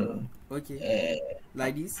no. Okay.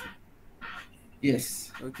 Like this?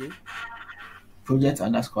 Yes. Okay. Project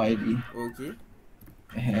underscore ID. Okay.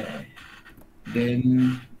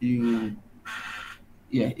 Then you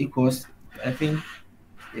equals I think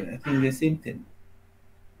the same thing.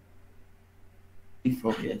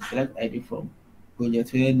 From select ID from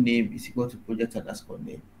project where name is equal to project underscore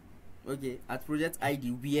name. Okay, at project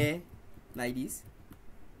ID where like this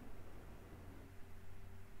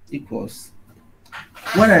equals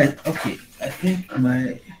I think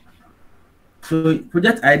so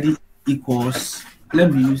project ID equals,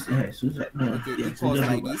 let me use equals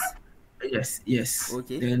like this. Yes.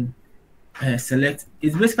 Okay. Then select,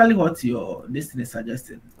 it's basically what your this thing is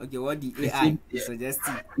suggesting. Okay, what the AI is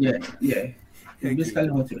suggesting. Yeah. It's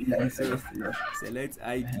basically what your AI is suggesting. Select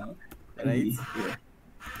ID, right? Yeah.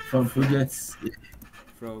 From projects.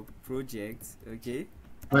 From projects, okay.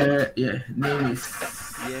 Where name is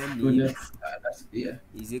name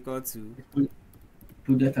is equal to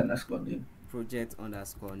project underscore name. Project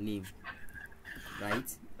underscore name.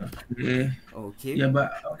 Right? Okay. Yeah,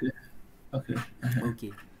 but okay.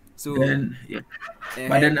 Okay. So then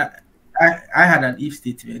but then I had an if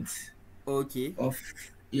statement. Okay. Of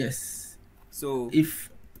yes. So if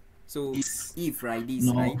right this,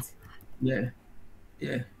 no, right?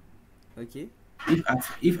 Yeah. Okay.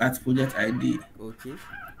 If at project ID. Okay.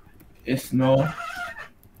 Yes, no.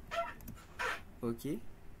 Okay.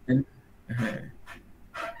 Then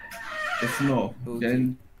yes, no. Okay.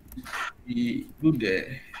 Then we do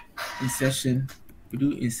the insertion. We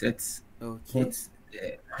do inserts. Okay.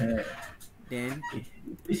 Then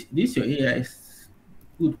this your AI is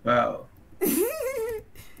good, pal.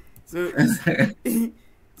 So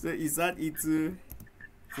is that into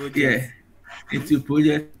project? Yeah. into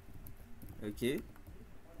project Okay.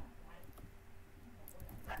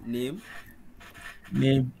 Name.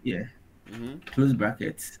 yeah, Mm-hmm. close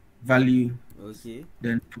brackets, value, Okay.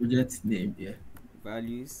 then project name, yeah.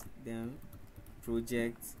 Values, then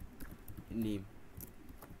project name.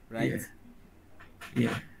 Right? Yeah,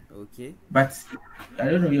 yeah. Okay. But I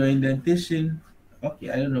don't know your indentation. Okay,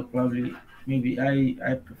 I don't know. Probably, maybe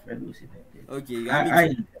I prefer those indented. Okay. You want me I to I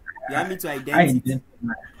you want me to I ident it? indented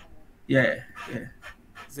my, yeah, yeah.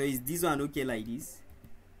 So is this one okay like this?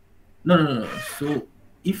 No, no, no, no. So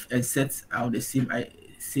if a set are on the same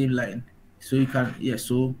line, so you can, yeah.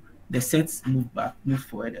 So the sets move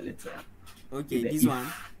forward a little with Okay, the this if one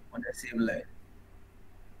on the same line.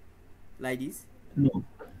 like this? No,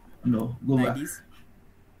 no. Like this?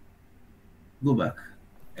 Go back.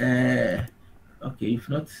 Uh, okay. If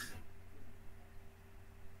not,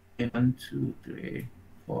 1, 2, 3,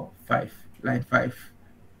 4, 5. Line 5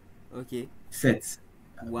 Okay. sets.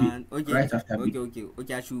 One. Okay. Right after Okay, B. okay.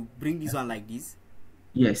 Okay, I should bring this one like this.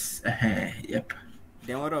 Yes. Yep.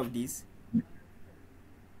 Then what of this?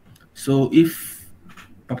 So if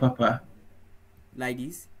papa Like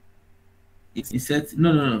this? insert,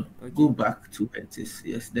 no, Okay. go back to it is,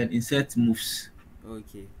 yes, then insert moves.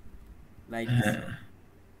 Okay. Like this?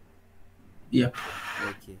 Yep.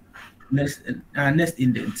 Okay. Next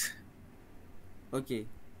indent. Okay.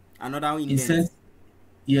 Another indent. Insert,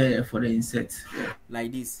 yeah, for the insert. Yeah.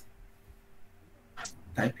 Like this?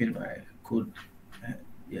 Type in my code.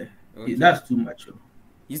 Yeah. Okay. That's too much.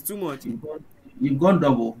 It's too much. You've gone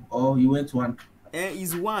double or you went one.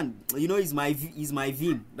 Is one. You know, is my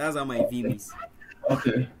Vim. That's how my Vim is.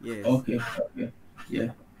 Okay. Yes. Okay.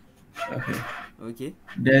 Yeah. Okay. Okay.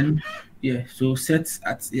 Then yeah, so set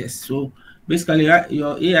at, yes. So basically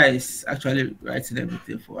your AI is actually writing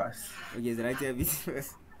everything for us. Okay, it's right here.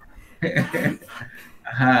 First.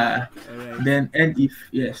 Alright. Then end if,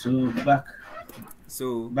 yeah, so back,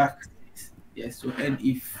 yeah, so end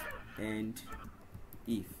if,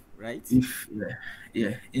 right? If,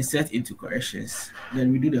 yeah, insert into corrections,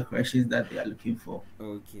 then we do the corrections that they are looking for.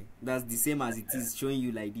 Okay, that's the same as it is showing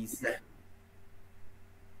you like this.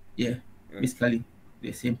 Yeah. Okay. Basically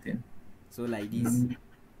the same thing. So like this.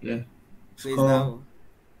 Yeah. So it's now,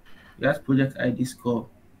 that's project ID score.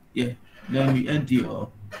 Yeah. Then we end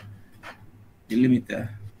your delimiter.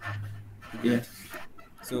 Yeah.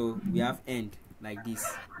 So we have end like this.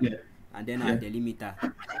 Yeah. And then our delimiter.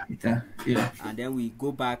 Yeah. And then we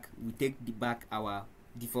go back, we take back our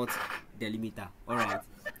default delimiter. All right.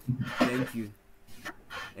 Thank you.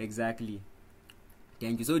 Exactly.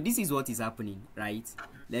 Thank you. So this is what is happening, right?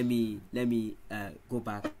 Let me go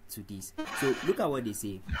back to this. So look at what they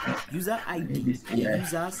say. User ID,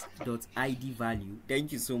 users.id value.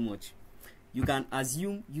 Thank you so much. You can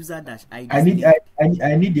assume user-id. I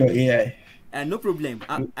need your AI. No problem.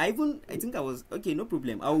 I think I was okay. No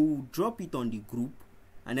problem. I will drop it on the group,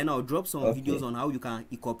 and then I'll drop some videos on how you can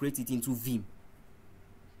incorporate it into Vim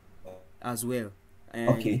as well.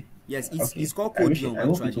 Okay. Yes, it's called Codium. I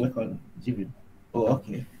hope it work on Vim. Oh,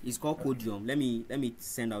 okay. It's called Codium. Let me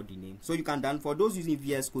send out the name. So you can for those using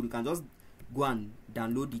VS Code, you can just go and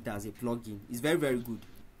download it as a plugin. It's very, very good.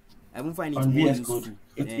 I won't find it on more VS useful. Code.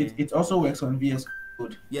 It also works on VS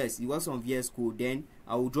Code. Yes, it works on VS Code. Then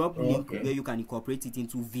I will drop link where you can incorporate it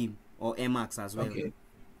into Vim or Emacs as well.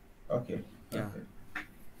 Okay. Yeah.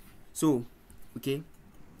 So, okay.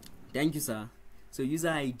 Thank you, sir. So user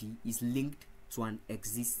ID is linked to an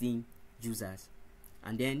existing users,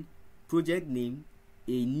 and then project name,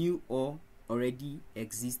 a new or already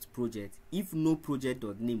exist project. If no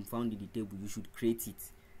project.name found in the table, you should create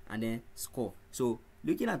it, and then score. So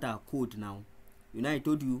looking at our code now, I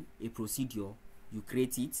told you a procedure, you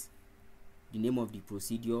create it, the name of the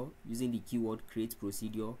procedure using the keyword create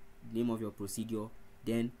procedure, name of your procedure,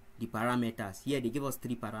 then the parameters. Here they give us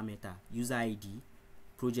 3 parameters: user ID,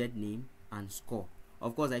 project name, and score.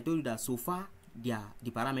 Of course, I told you that so far the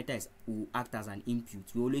parameters will act as an input.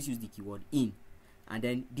 We always use the keyword in, and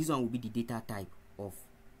then this one will be the data type of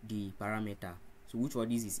the parameter. So which for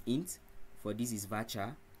this is int, for this is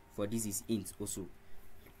varchar, for this is int also.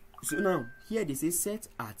 So now here they say set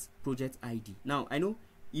at project ID. Now I know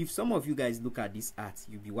if some of you guys look at this at,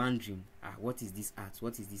 you'll be wondering, what is this at?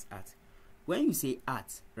 What is this at? When you say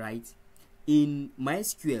at, right, in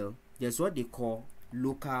MySQL there's what they call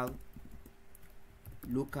local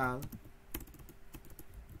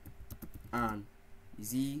and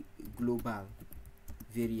is it global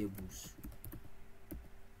variables,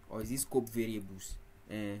 or is it scope variables?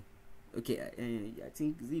 Okay, I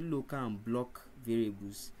think the local and block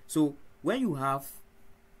variables. So when you have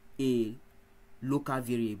a local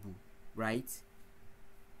variable, right,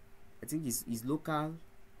 I think it's local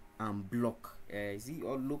and block. Is it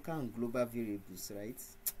all local and global variables, right?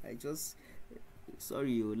 I just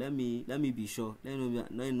sorry, let me be sure. Let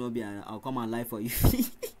me not be. I'll come and lie for you.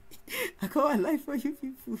 I'll come and lie for you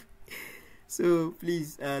people. So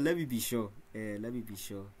please, let me be sure. Let me be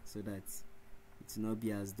sure so that it will not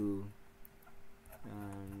be as though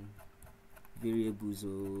variables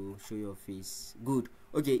will show your face. Good.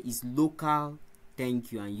 Okay, it's local.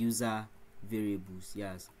 Thank you. And user variables.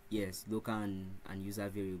 Yes, local and user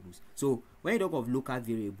variables. So when you talk of local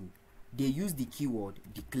variable, they use the keyword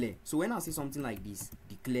declare. So when I say something like this,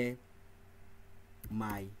 declare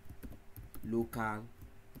my local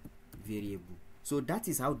variable. So that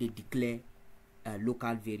is how they declare a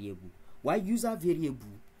local variable. While user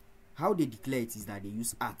variable, how they declare it is that they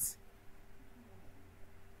use @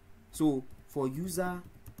 So for user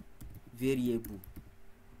variable,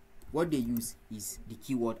 what they use is the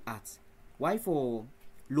keyword @. While for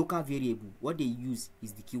local variable, what they use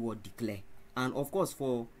is the keyword declare. And of course,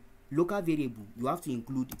 for local variable, you have to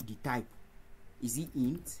include the type. Is it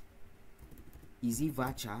int? Is it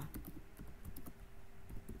varchar?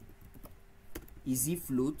 Is it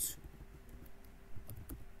float?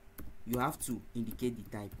 You have to indicate the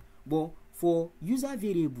type. But for user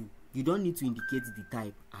variable, you don't need to indicate the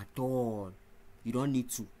type at all. You don't need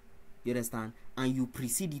to. You understand? And you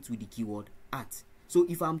precede it with the keyword @. So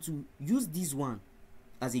if I'm to use this one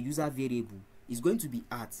as a user variable, it's going to be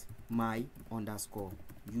 @my underscore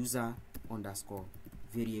user underscore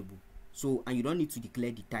variable. So, and you don't need to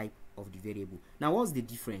declare the type of the variable. Now, what's the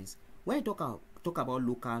difference? When you talk about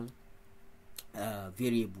local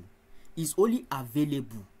variable, it's only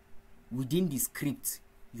available within the script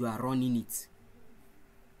you are running it.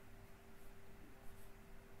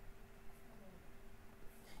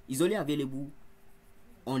 It's only available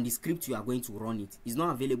on the script you are going to run it. It's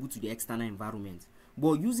not available to the external environment.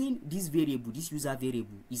 But using this variable, this user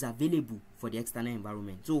variable, is available for the external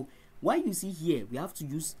environment. So why you see here, we have to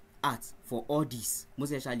use @ for all this,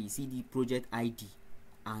 most especially see the project ID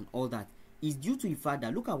and all that, is due to the fact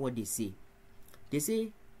that look at what they say. They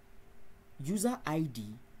say user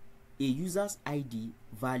ID, a user's ID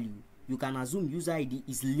value, you can assume user ID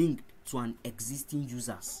is linked to an existing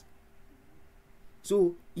users.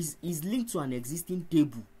 So is linked to an existing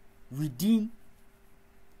table within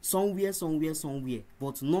somewhere,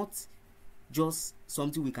 but not just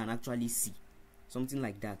something we can actually see, something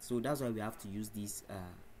like that. So that's why we have to use this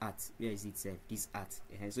 @ where is it said, this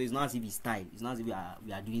 @ so it's not as if it's style, it's not as if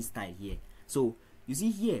we are doing style here. So you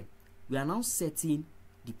see here, we are now setting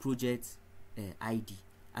the project ID.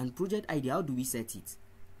 And project ID, how do we set it?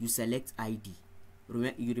 You select ID.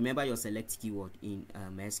 You remember your select keyword in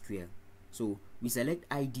MySQL. So we select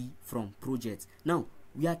ID from project. Now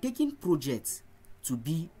we are taking project to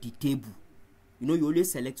be the table. You know, you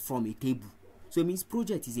always select from a table. So it means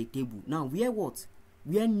project is a table. Now where what?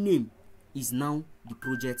 Where name is now the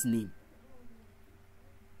project name.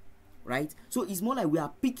 Right? So it's more like we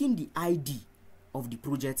are picking the ID of the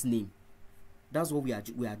project name. That's what we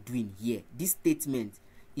are doing here. This statement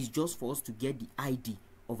is just for us to get the ID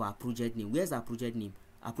of our project name. Where's our project name?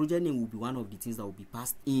 Our project name will be one of the things that will be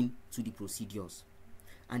passed in to the procedures.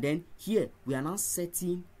 And then here we are now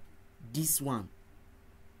setting this one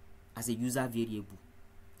as a user variable.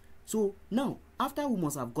 So now, after we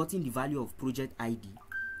must have gotten the value of project ID,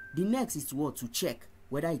 the next is what? To check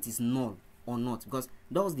whether it is null or not, because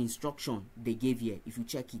that was the instruction they gave here. If you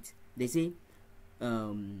check it, they say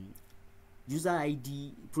user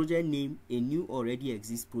ID, project name, a new already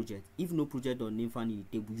exists project. If no project or name found in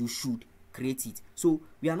the table, you should create it. So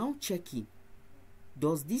we are now checking,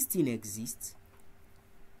 does this thing exist?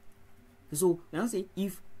 So we now say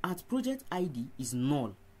if @project ID is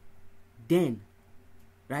null, then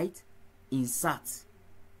right, insert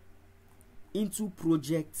into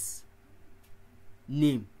project's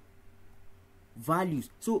name values.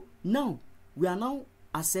 So now we are now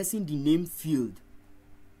accessing the name field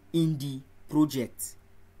in the project.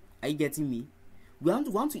 Are you getting me? We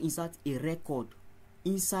want to insert a record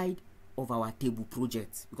inside of our table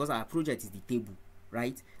project, because our project is the table,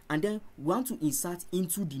 right? And then we want to insert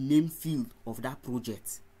into the name field of that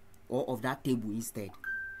project or of that table instead.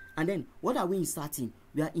 And then what are we inserting?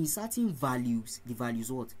 We are inserting values. The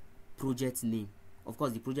values what? Project name. Of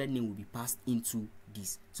course, the project name will be passed into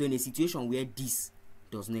this. So in a situation where this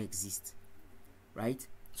does not exist, right?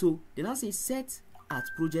 So they now say set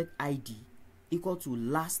 @project ID equal to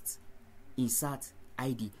last insert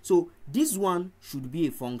ID. So this one should be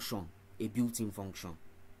a function, a built-in function,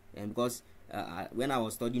 and because when I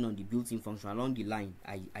was studying on the built-in function along the line,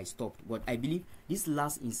 I stopped. But I believe this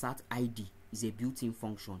last insert ID is a built-in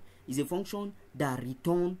function. It's a function that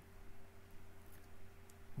returns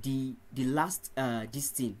the last this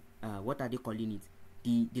thing, what are they calling it,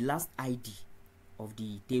 the last ID of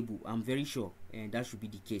the table. I'm very sure, and that should be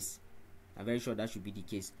the case. I'm very sure that should be the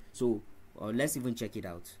case. So let's even check it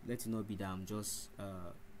out. Let it not be that I'm just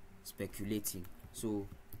speculating. So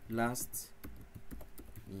last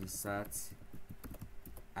insert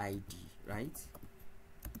ID, right?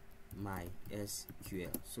 MySQL.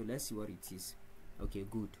 So let's see what it is. Okay,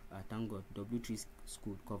 good. Thank God, W3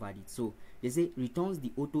 School covered it. So they say returns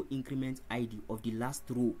the auto increment ID of the last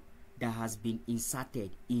row that has been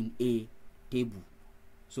inserted in a table.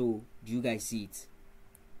 So do you guys see it?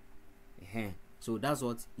 So that's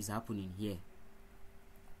what is happening here.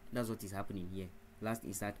 That's what is happening here. Last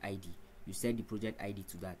insert ID, you set the project ID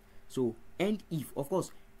to that. So and if, of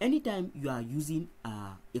course, anytime you are using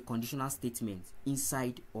a conditional statement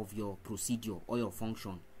inside of your procedure or your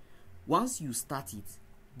function, once you start it,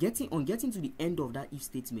 getting to the end of that if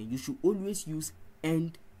statement, you should always use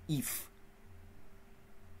end if.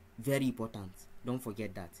 Very important. Don't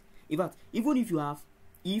forget that. In fact, even if you have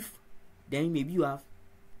if, then maybe you have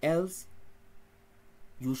else,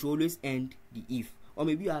 you should always end the if. Or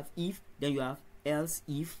maybe you have if, then you have else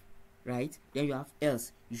if, right? Then you have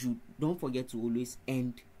else. You should don't forget to always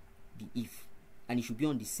end the if, and it should be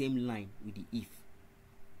on the same line with the if.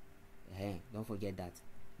 Don't forget that.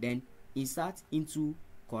 Then insert into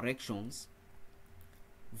corrections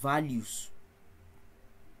values,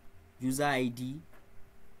 user ID,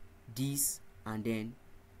 this, and then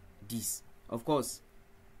this. Of course,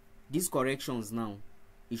 these corrections now,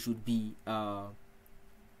 it should be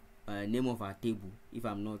name of our table, if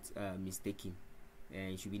I'm not mistaken.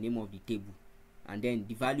 It should be name of the table, and then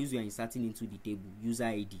the values we are inserting into the table, user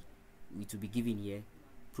ID, it will be given here,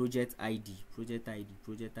 project ID,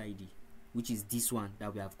 which is this one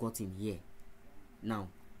that we have gotten here now.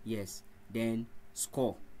 Yes, then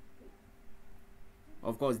score.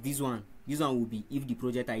 Of course, this one will be if the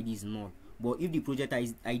project ID is null, but if the project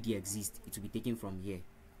ID exists, it will be taken from here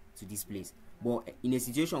to this place. But in a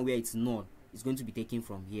situation where it's null, it's going to be taken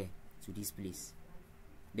from here to this place.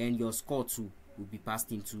 Then your score too will be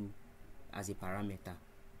passed into as a parameter.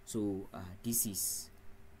 So this is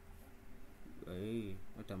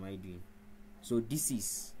what am I doing? So this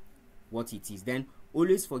is what it is. Then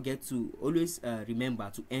always remember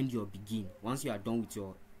to end your begin. Once you are done with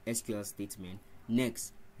your SQL statement,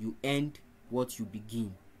 next you end what you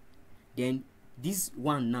begin. Then this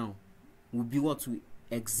one now will be what will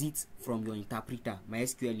exit from your interpreter,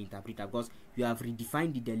 MySQL interpreter, because you have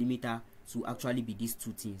redefined the delimiter to actually be these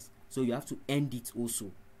two things. So you have to end it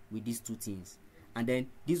also with these two things. And then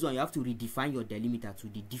this one, you have to redefine your delimiter to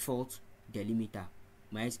the default delimiter,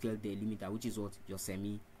 MySQL delimiter, which is what your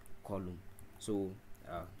semicolon. So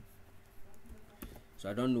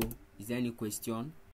I don't know, is there any question